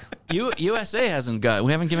Great cock. USA hasn't got.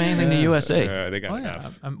 We haven't given anything to USA. They got Oh,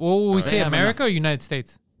 enough. yeah. Well, we say have America or United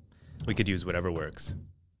States? We could use whatever works.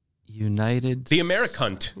 United. The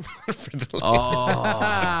Americunt. For the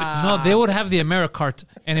No, they would have the Americart,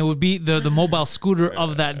 and it would be the mobile scooter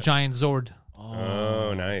of that giant Zord.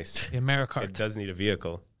 Oh, nice. The It Americart. does need a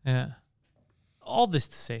vehicle. Yeah. All this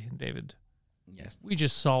to say, David, Yes. we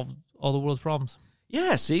just solved all the world's problems.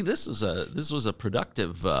 Yeah. See, this was a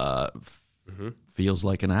productive. Feels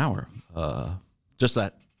like an hour. Just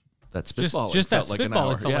that spitball. Just that felt like an spitball,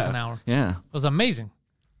 hour. it felt like an hour. Yeah. It was amazing.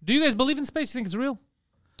 Do you guys believe in space? You think it's real?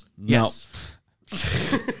 Yes.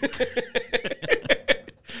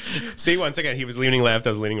 See, once again, he was leaning left, I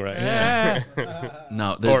was leaning right.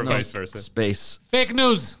 No, there's Or no vice versa. space. Fake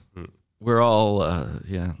news. We're all.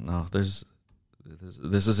 No. There's.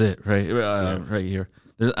 This is it, right? Right here.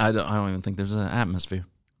 I don't even think there's an atmosphere.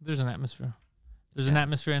 There's an atmosphere. There's an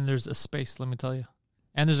atmosphere, and there's a space. Let me tell you.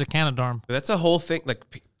 And there's a Canadarm. But that's a whole thing. Like,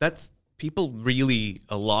 that's people really,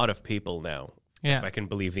 a lot of people now, Yeah. if I can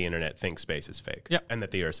believe the internet, think space is fake. Yep. And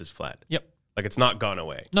that the earth is flat. Yep. Like, it's not gone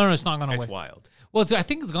away. No, it's not gone away. It's wild. Well, I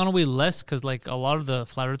think it's gone away less because, like, a lot of the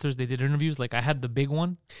flat earthers, they did interviews. Like, I had the big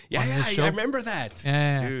one. Yeah, on this show. I remember that.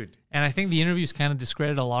 Yeah. Dude. And I think the interviews kind of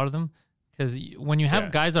discredit a lot of them because when you have Yeah.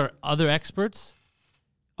 guys that are other experts,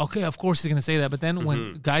 okay, of course he's going to say that. But then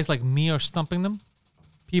when guys like me are stumping them,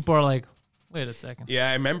 people are like, wait a second. Yeah,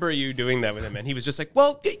 I remember you doing that with him, and he was just like,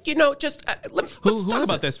 well, just let's who talk was about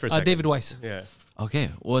it? this for a second. David Weiss. Yeah. Okay,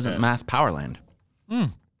 wasn't Math Powerland?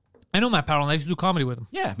 I know Matt Powell. I used to do comedy with him.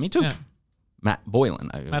 Yeah, me too. Yeah. Matt Boylan.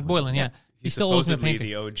 Matt Boylan, yeah. He still owes me a supposedly painting.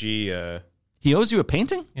 the OG He owes you a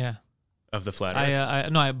painting? Yeah. of the flat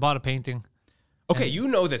Earth. I bought a painting. Okay, you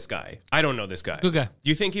know this guy. I don't know this guy. Good guy. Do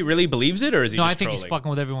you think he really believes it, or is he No, just I think trolling? he's fucking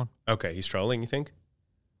with everyone. Okay, he's trolling, you think?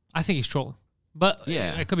 I think he's trolling. But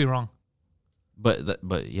Yeah. I could be wrong. But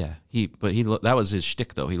that was his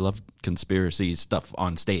shtick though. He loved conspiracy stuff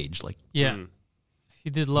on stage. Like Yeah. He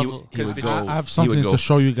did love he would go- I have he something would go- to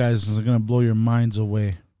show you guys. It's going to blow your minds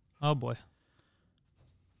away. Oh, boy.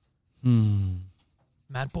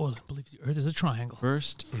 Matt Boylan believes the Earth is a triangle.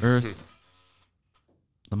 First Earth,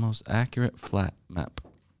 the most accurate flat map.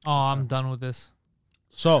 Oh, I'm done with this.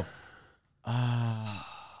 So, Why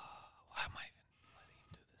am I even letting him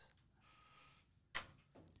do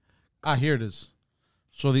this? here it is.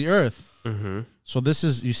 So the Earth. Mm-hmm. So this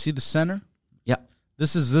is, you see the center? Yeah.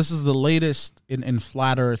 This is the latest in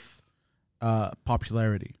flat Earth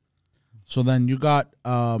popularity. So then you got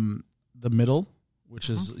the middle, which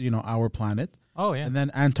is our planet, Oh, yeah. and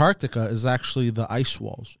then Antarctica is actually the ice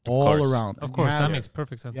walls all course. around. Of And course, you that have, makes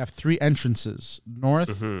perfect sense. you have 3 entrances: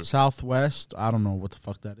 north, southwest. I don't know what the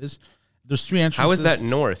fuck that is. There's 3 entrances. How is that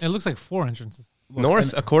north? It looks like 4 entrances.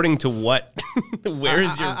 North, according to what? Where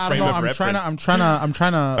is your I frame don't know. of reference? I'm trying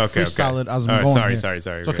to freestyle it as I'm going. Sorry, here.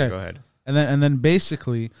 sorry. It's okay. Go ahead. And then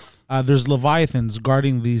basically, there's leviathans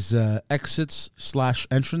guarding these exits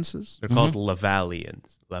 / entrances. They're called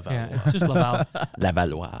Lavalians. Laval. Yeah, it's just Laval. La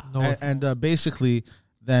Valois. North. And basically,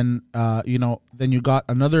 then then you got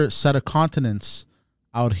another set of continents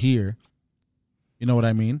out here. You know what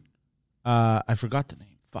I mean? I forgot the name.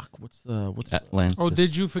 Fuck. What's Atlantis. Oh,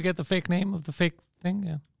 did you forget the fake name of the fake thing?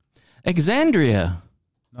 Yeah. Exandria.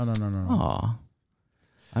 No. Aw.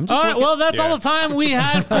 I'm just All right, looking- well, that's all the time we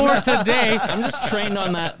had for today. I'm just trained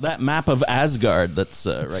on that map of Asgard that's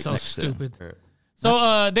right So next stupid. to.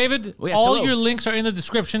 So, David, Oh, yes, all hello. your links are in the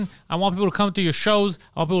description. I want people to come to your shows.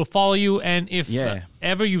 I want people to follow you. And if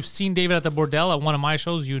ever you've seen David at the Bordel at one of my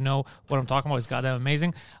shows, you know what I'm talking about. He's goddamn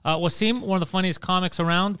amazing. Wassim, one of the funniest comics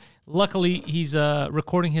around. Luckily, he's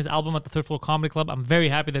recording his album at the Third Floor Comedy Club. I'm very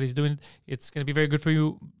happy that he's doing it. It's going to be very good for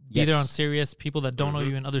you. Be Yes. there on Sirius. People that don't know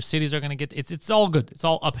you in other cities are going to get it's all good. It's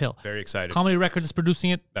all uphill. Very excited. Comedy Records is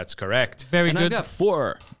producing it. That's correct. Very And good. I've got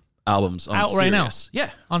 4 albums on Out right now. Sirius.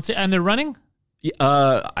 Yeah. And they're running?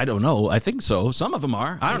 I don't know. I think so. Some of them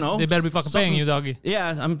are. I don't know. They better be fucking paying you, doggy.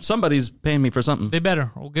 Yeah, somebody's paying me for something. They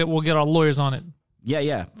better. We'll get our lawyers on it.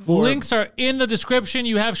 Yeah. Links are in the description.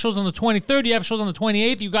 You have shows on the 23rd. You have shows on the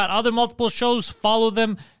 28th. You got other multiple shows. Follow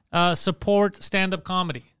them. Support stand-up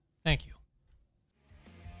comedy. Thank you.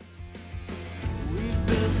 We've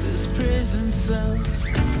built this prison cell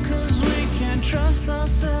 'cause we can't trust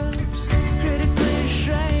ourselves. Critically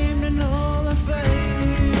ashamed and all our faith.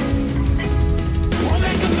 We'll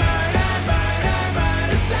make a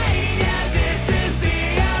murder scene. Yeah, this is the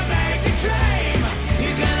American dream.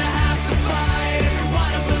 You're gonna have to fight if you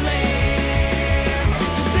wanna believe.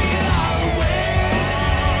 Just sing it all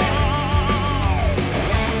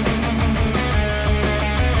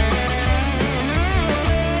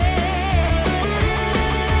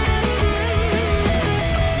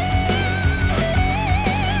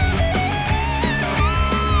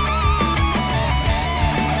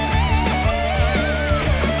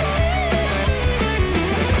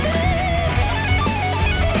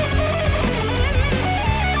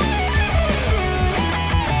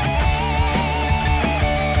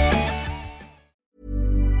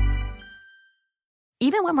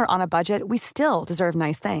Even when we're on a budget, we still deserve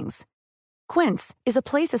nice things. Quince is a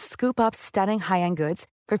place to scoop up stunning high-end goods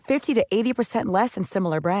for 50 to 80% less than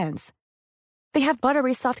similar brands. They have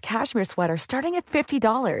buttery soft cashmere sweaters starting at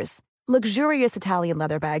 $50, luxurious Italian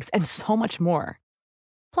leather bags, and so much more.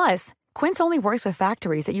 Plus, Quince only works with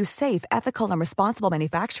factories that use safe, ethical, and responsible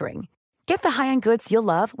manufacturing. Get the high-end goods you'll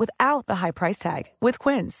love without the high price tag with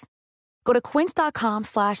Quince. Go to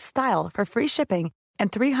quince.com/style for free shipping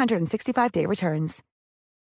and 365-day returns.